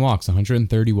season. High in walks,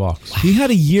 130 walks. He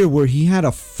had a year where he had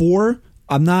a 4.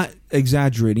 I'm not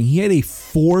exaggerating. He had a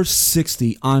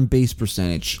 460 on base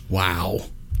percentage. Wow.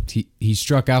 He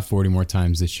struck out 40 more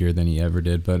times this year than he ever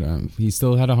did, but he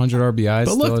still had 100 RBIs.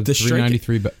 But look, the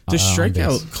 393. The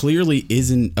strikeout clearly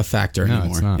isn't a factor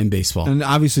anymore in baseball. And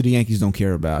obviously the Yankees don't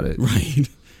care about it. Right.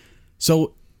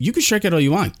 So you can strike out all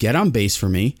you want. Get on base for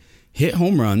me, hit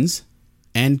home runs,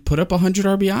 and put up 100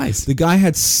 RBIs. The guy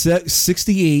had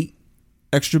 68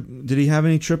 extra. Did he have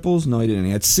any triples? No, he didn't.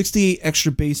 He had 68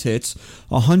 extra base hits,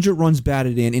 100 runs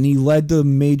batted in, and he led the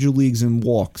major leagues in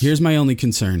walks. Here's my only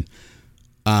concern.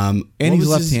 And he's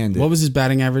left-handed. What was his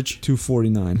batting average?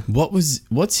 249.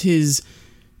 What's his?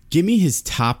 Give me his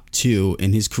top 2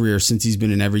 in his career since he's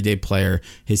been an everyday player.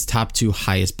 His top 2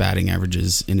 highest batting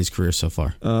averages in his career so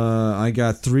far. I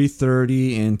got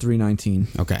 330 and 319.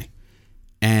 Okay,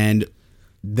 and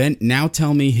Then now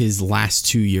tell me his last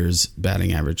 2 years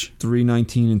batting average.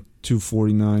 319 and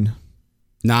 249.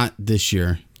 Not this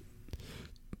year.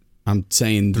 I'm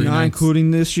saying Not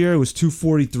including this year, it was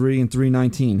 243 and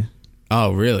 319.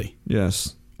 Oh, really?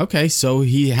 Yes. Okay, so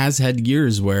he has had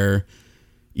years where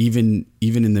even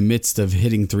in the midst of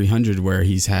hitting 300 where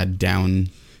he's had down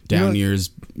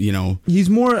years, He's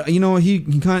more, he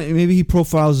kind of, maybe he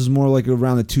profiles as more like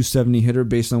around the 270 hitter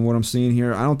based on what I'm seeing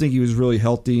here. I don't think he was really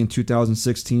healthy in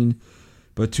 2016,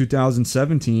 but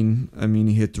 2017, I mean,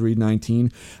 he hit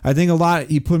 319. I think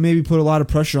he put a lot of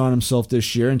pressure on himself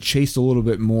this year and chased a little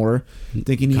bit more,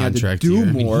 thinking he had to do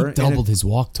more. He doubled his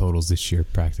walk totals this year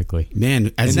practically.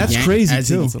 Man, that's crazy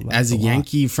too. As a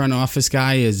Yankee front office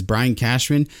guy, as Brian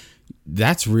Cashman,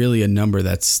 that's really a number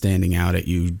that's standing out at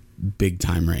you big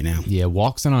time right now. Yeah,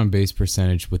 walks and on base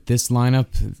percentage with this lineup.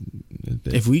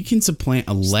 If we can supplant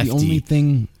a lefty, the only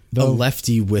thing, a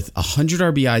lefty with 100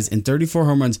 RBIs and 34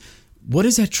 home runs, what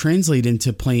does that translate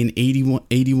into playing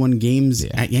 81 games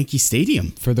at Yankee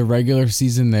Stadium? For the regular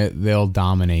season, they'll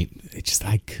dominate.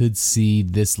 I could see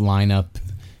this lineup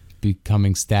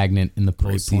becoming stagnant in the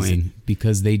postseason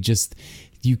because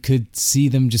you could see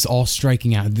them just all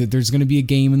striking out. There's going to be a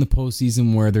game in the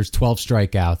postseason where there's 12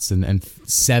 strikeouts and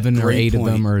 7 or 8 of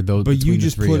them are those. But you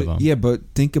just the 3 of them. Yeah, but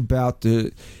think about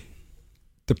the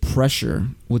pressure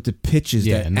with the pitches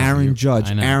that Aaron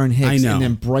Judge, Aaron Hicks, and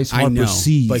then Bryce Harper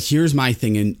sees. But here's my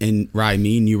thing, and Rye,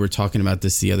 me and you were talking about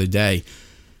this the other day.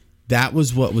 That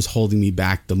was what was holding me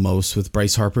back the most with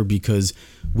Bryce Harper because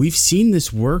we've seen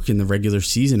this work in the regular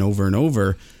season over and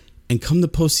over. And come the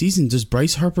postseason, does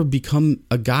Bryce Harper become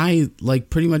a guy like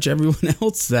pretty much everyone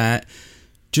else that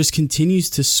just continues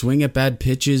to swing at bad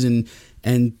pitches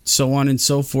and so on and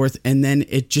so forth? And then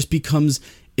it just becomes,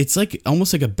 it's like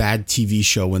almost like a bad TV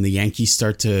show when the Yankees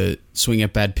start to swing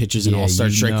at bad pitches and all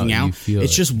start striking out.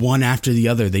 It's just one after the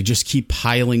other. They just keep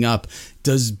piling up.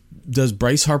 Does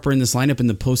Bryce Harper in this lineup in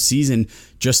the postseason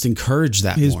just encourage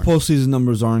that His more? postseason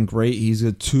numbers aren't great. He's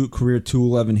a career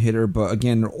 211 hitter, but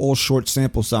again, they're all short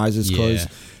sample sizes because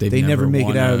they never make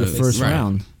it out of the first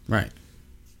round. Right.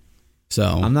 So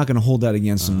I'm not going to hold that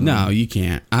against him. No, you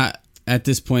can't. At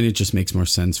this point, it just makes more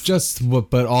sense.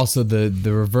 But also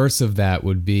the reverse of that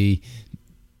would be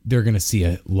they're going to see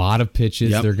a lot of pitches.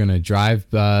 Yep. They're going to drive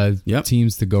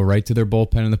teams to go right to their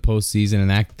bullpen in the postseason,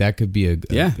 and that could be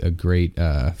a great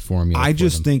formula. I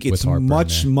just think it's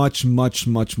much, much, much,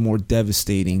 much more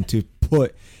devastating to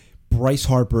put Bryce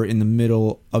Harper in the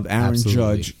middle of Aaron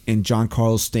Judge and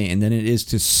Giancarlo Stanton than it is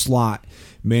to slot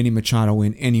Manny Machado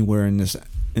in anywhere in this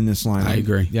lineup. I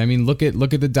agree. Yeah, I mean, look at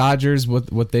the Dodgers.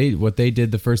 What they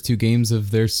did the first 2 games of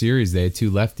their series. They had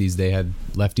 2 lefties. They had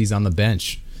lefties on the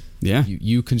bench. Yeah,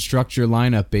 you construct your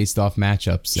lineup based off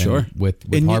matchups. Sure, with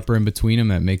Harper in between them,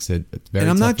 that makes it very.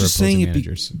 And I'm tough not just for saying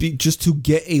managers. it just to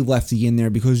get a lefty in there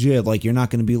because you're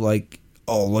not going to be like,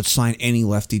 oh, let's sign any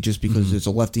lefty just because it's a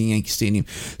lefty in Yankee Stadium.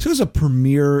 So as a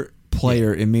premier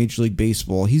player in Major League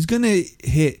Baseball, he's going to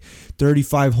hit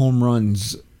 35 home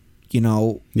runs,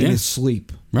 in his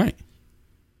sleep. Right.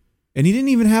 And he didn't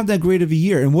even have that great of a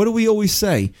year. And what do we always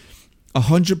say?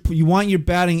 100. You want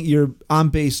your on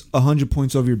base 100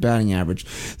 points over your batting average.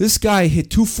 This guy hit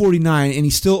 249 and he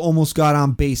still almost got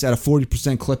on base at a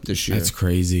 40% clip this year. That's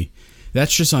crazy.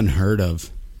 That's just unheard of.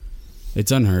 It's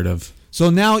unheard of. So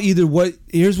now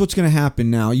here's what's going to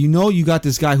happen now. You got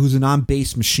this guy who's an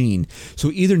on-base machine.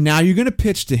 So either now you're going to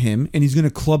pitch to him and he's going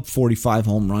to club 45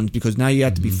 home runs because now you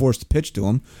have to be forced to pitch to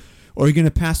him, or you're going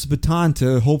to pass the baton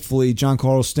to hopefully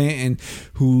Giancarlo Stanton,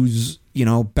 who's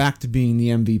back to being the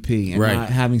MVP and not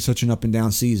having such an up and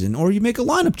down season, or you make a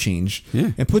lineup change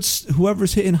and puts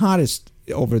whoever's hitting hottest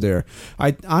over there.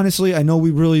 I know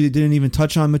we really didn't even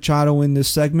touch on Machado in this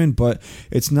segment, but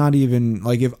it's not even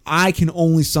like if I can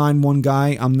only sign one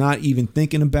guy, I'm not even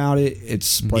thinking about it.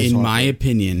 It's Bryce Harper. In my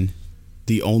opinion,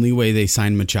 the only way they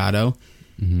sign Machado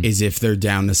is if they're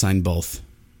down to sign both.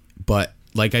 But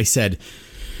like I said,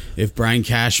 if Brian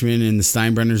Cashman and the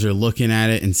Steinbrenners are looking at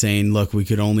it and saying, look, we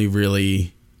could only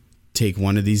really take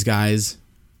one of these guys,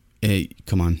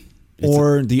 come on.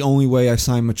 The only way I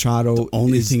sign Machado the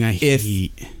only thing I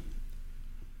hate.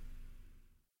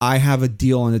 I have a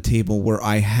deal on the table where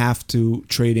I have to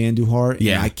trade Andujar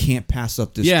and I can't pass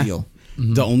up this deal.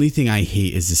 Mm-hmm. The only thing I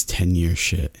hate is this 10-year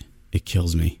shit. It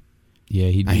kills me. Yeah,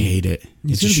 I hate it.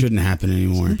 It just shouldn't happen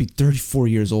anymore. He's going to be 34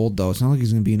 years old, though. It's not like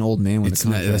he's going to be an old man when the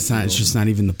contract is over. It's just not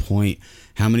even the point.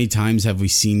 How many times have we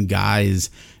seen guys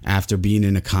after being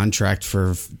in a contract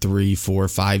for 3, 4,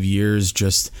 5 years,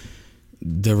 just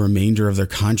the remainder of their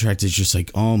contract is just like,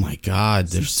 oh my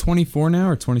God. He's 24 now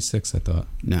or 26, I thought.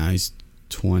 No, he's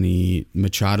 20.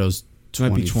 Machado's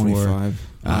Might be 25.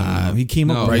 I don't know. He came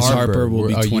up. Bryce Harper will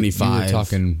be 25. You were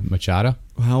talking Machado?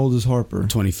 How old is Harper?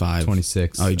 25.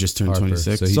 26. Oh, he just turned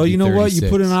 26. So you know what? You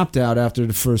put an opt-out after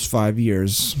the first 5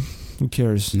 years. Who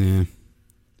cares? Yeah.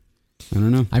 I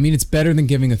don't know. I mean, it's better than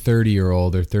giving a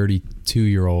 30-year-old or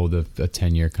 32-year-old a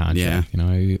 10-year contract. Yeah. You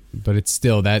know, but it's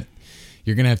still that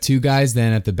you're going to have two guys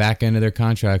then at the back end of their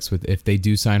contracts with if they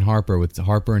do sign Harper, with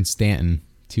Harper and Stanton,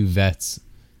 two vets.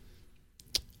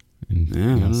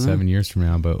 And, 7 years from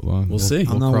now, but we'll see.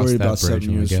 I'm not worried about 7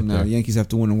 years from now. there. The Yankees have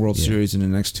to win a World Series in the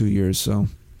next 2 years. So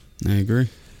I agree.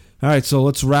 All right, so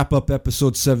let's wrap up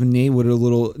episode 78 with a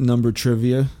little number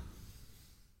trivia.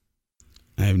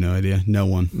 I have no idea. No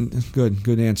one.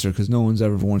 Good answer, because no one's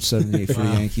ever won 78 for the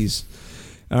Yankees.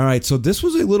 All right, so this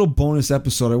was a little bonus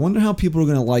episode. I wonder how people are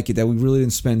going to like it, that we really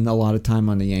didn't spend a lot of time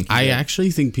on the Yankees. I actually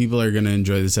think people are going to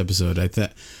enjoy this episode. I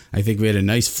think we had a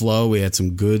nice flow. We had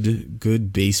some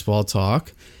good baseball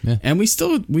talk. Yeah. And we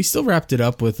still wrapped it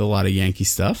up with a lot of Yankee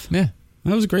stuff. Yeah.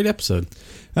 That was a great episode.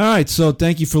 All right, so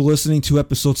thank you for listening to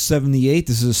episode 78.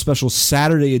 This is a special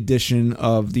Saturday edition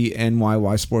of the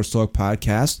NYY Sports Talk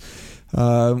podcast.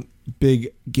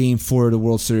 Big game 4 of the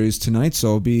World Series tonight, so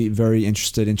I'll be very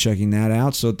interested in checking that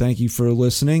out. So thank you for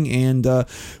listening, and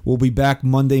we'll be back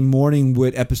Monday morning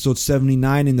with episode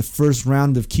 79 in the first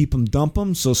round of Keep 'em Dump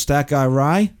 'em. So Stat Guy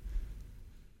Rye,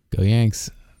 Go Yanks.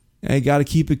 hey, got to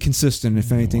keep it consistent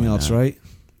if anything else, right?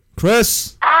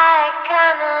 Chris, I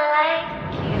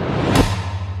kinda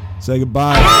like you. say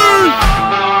goodbye.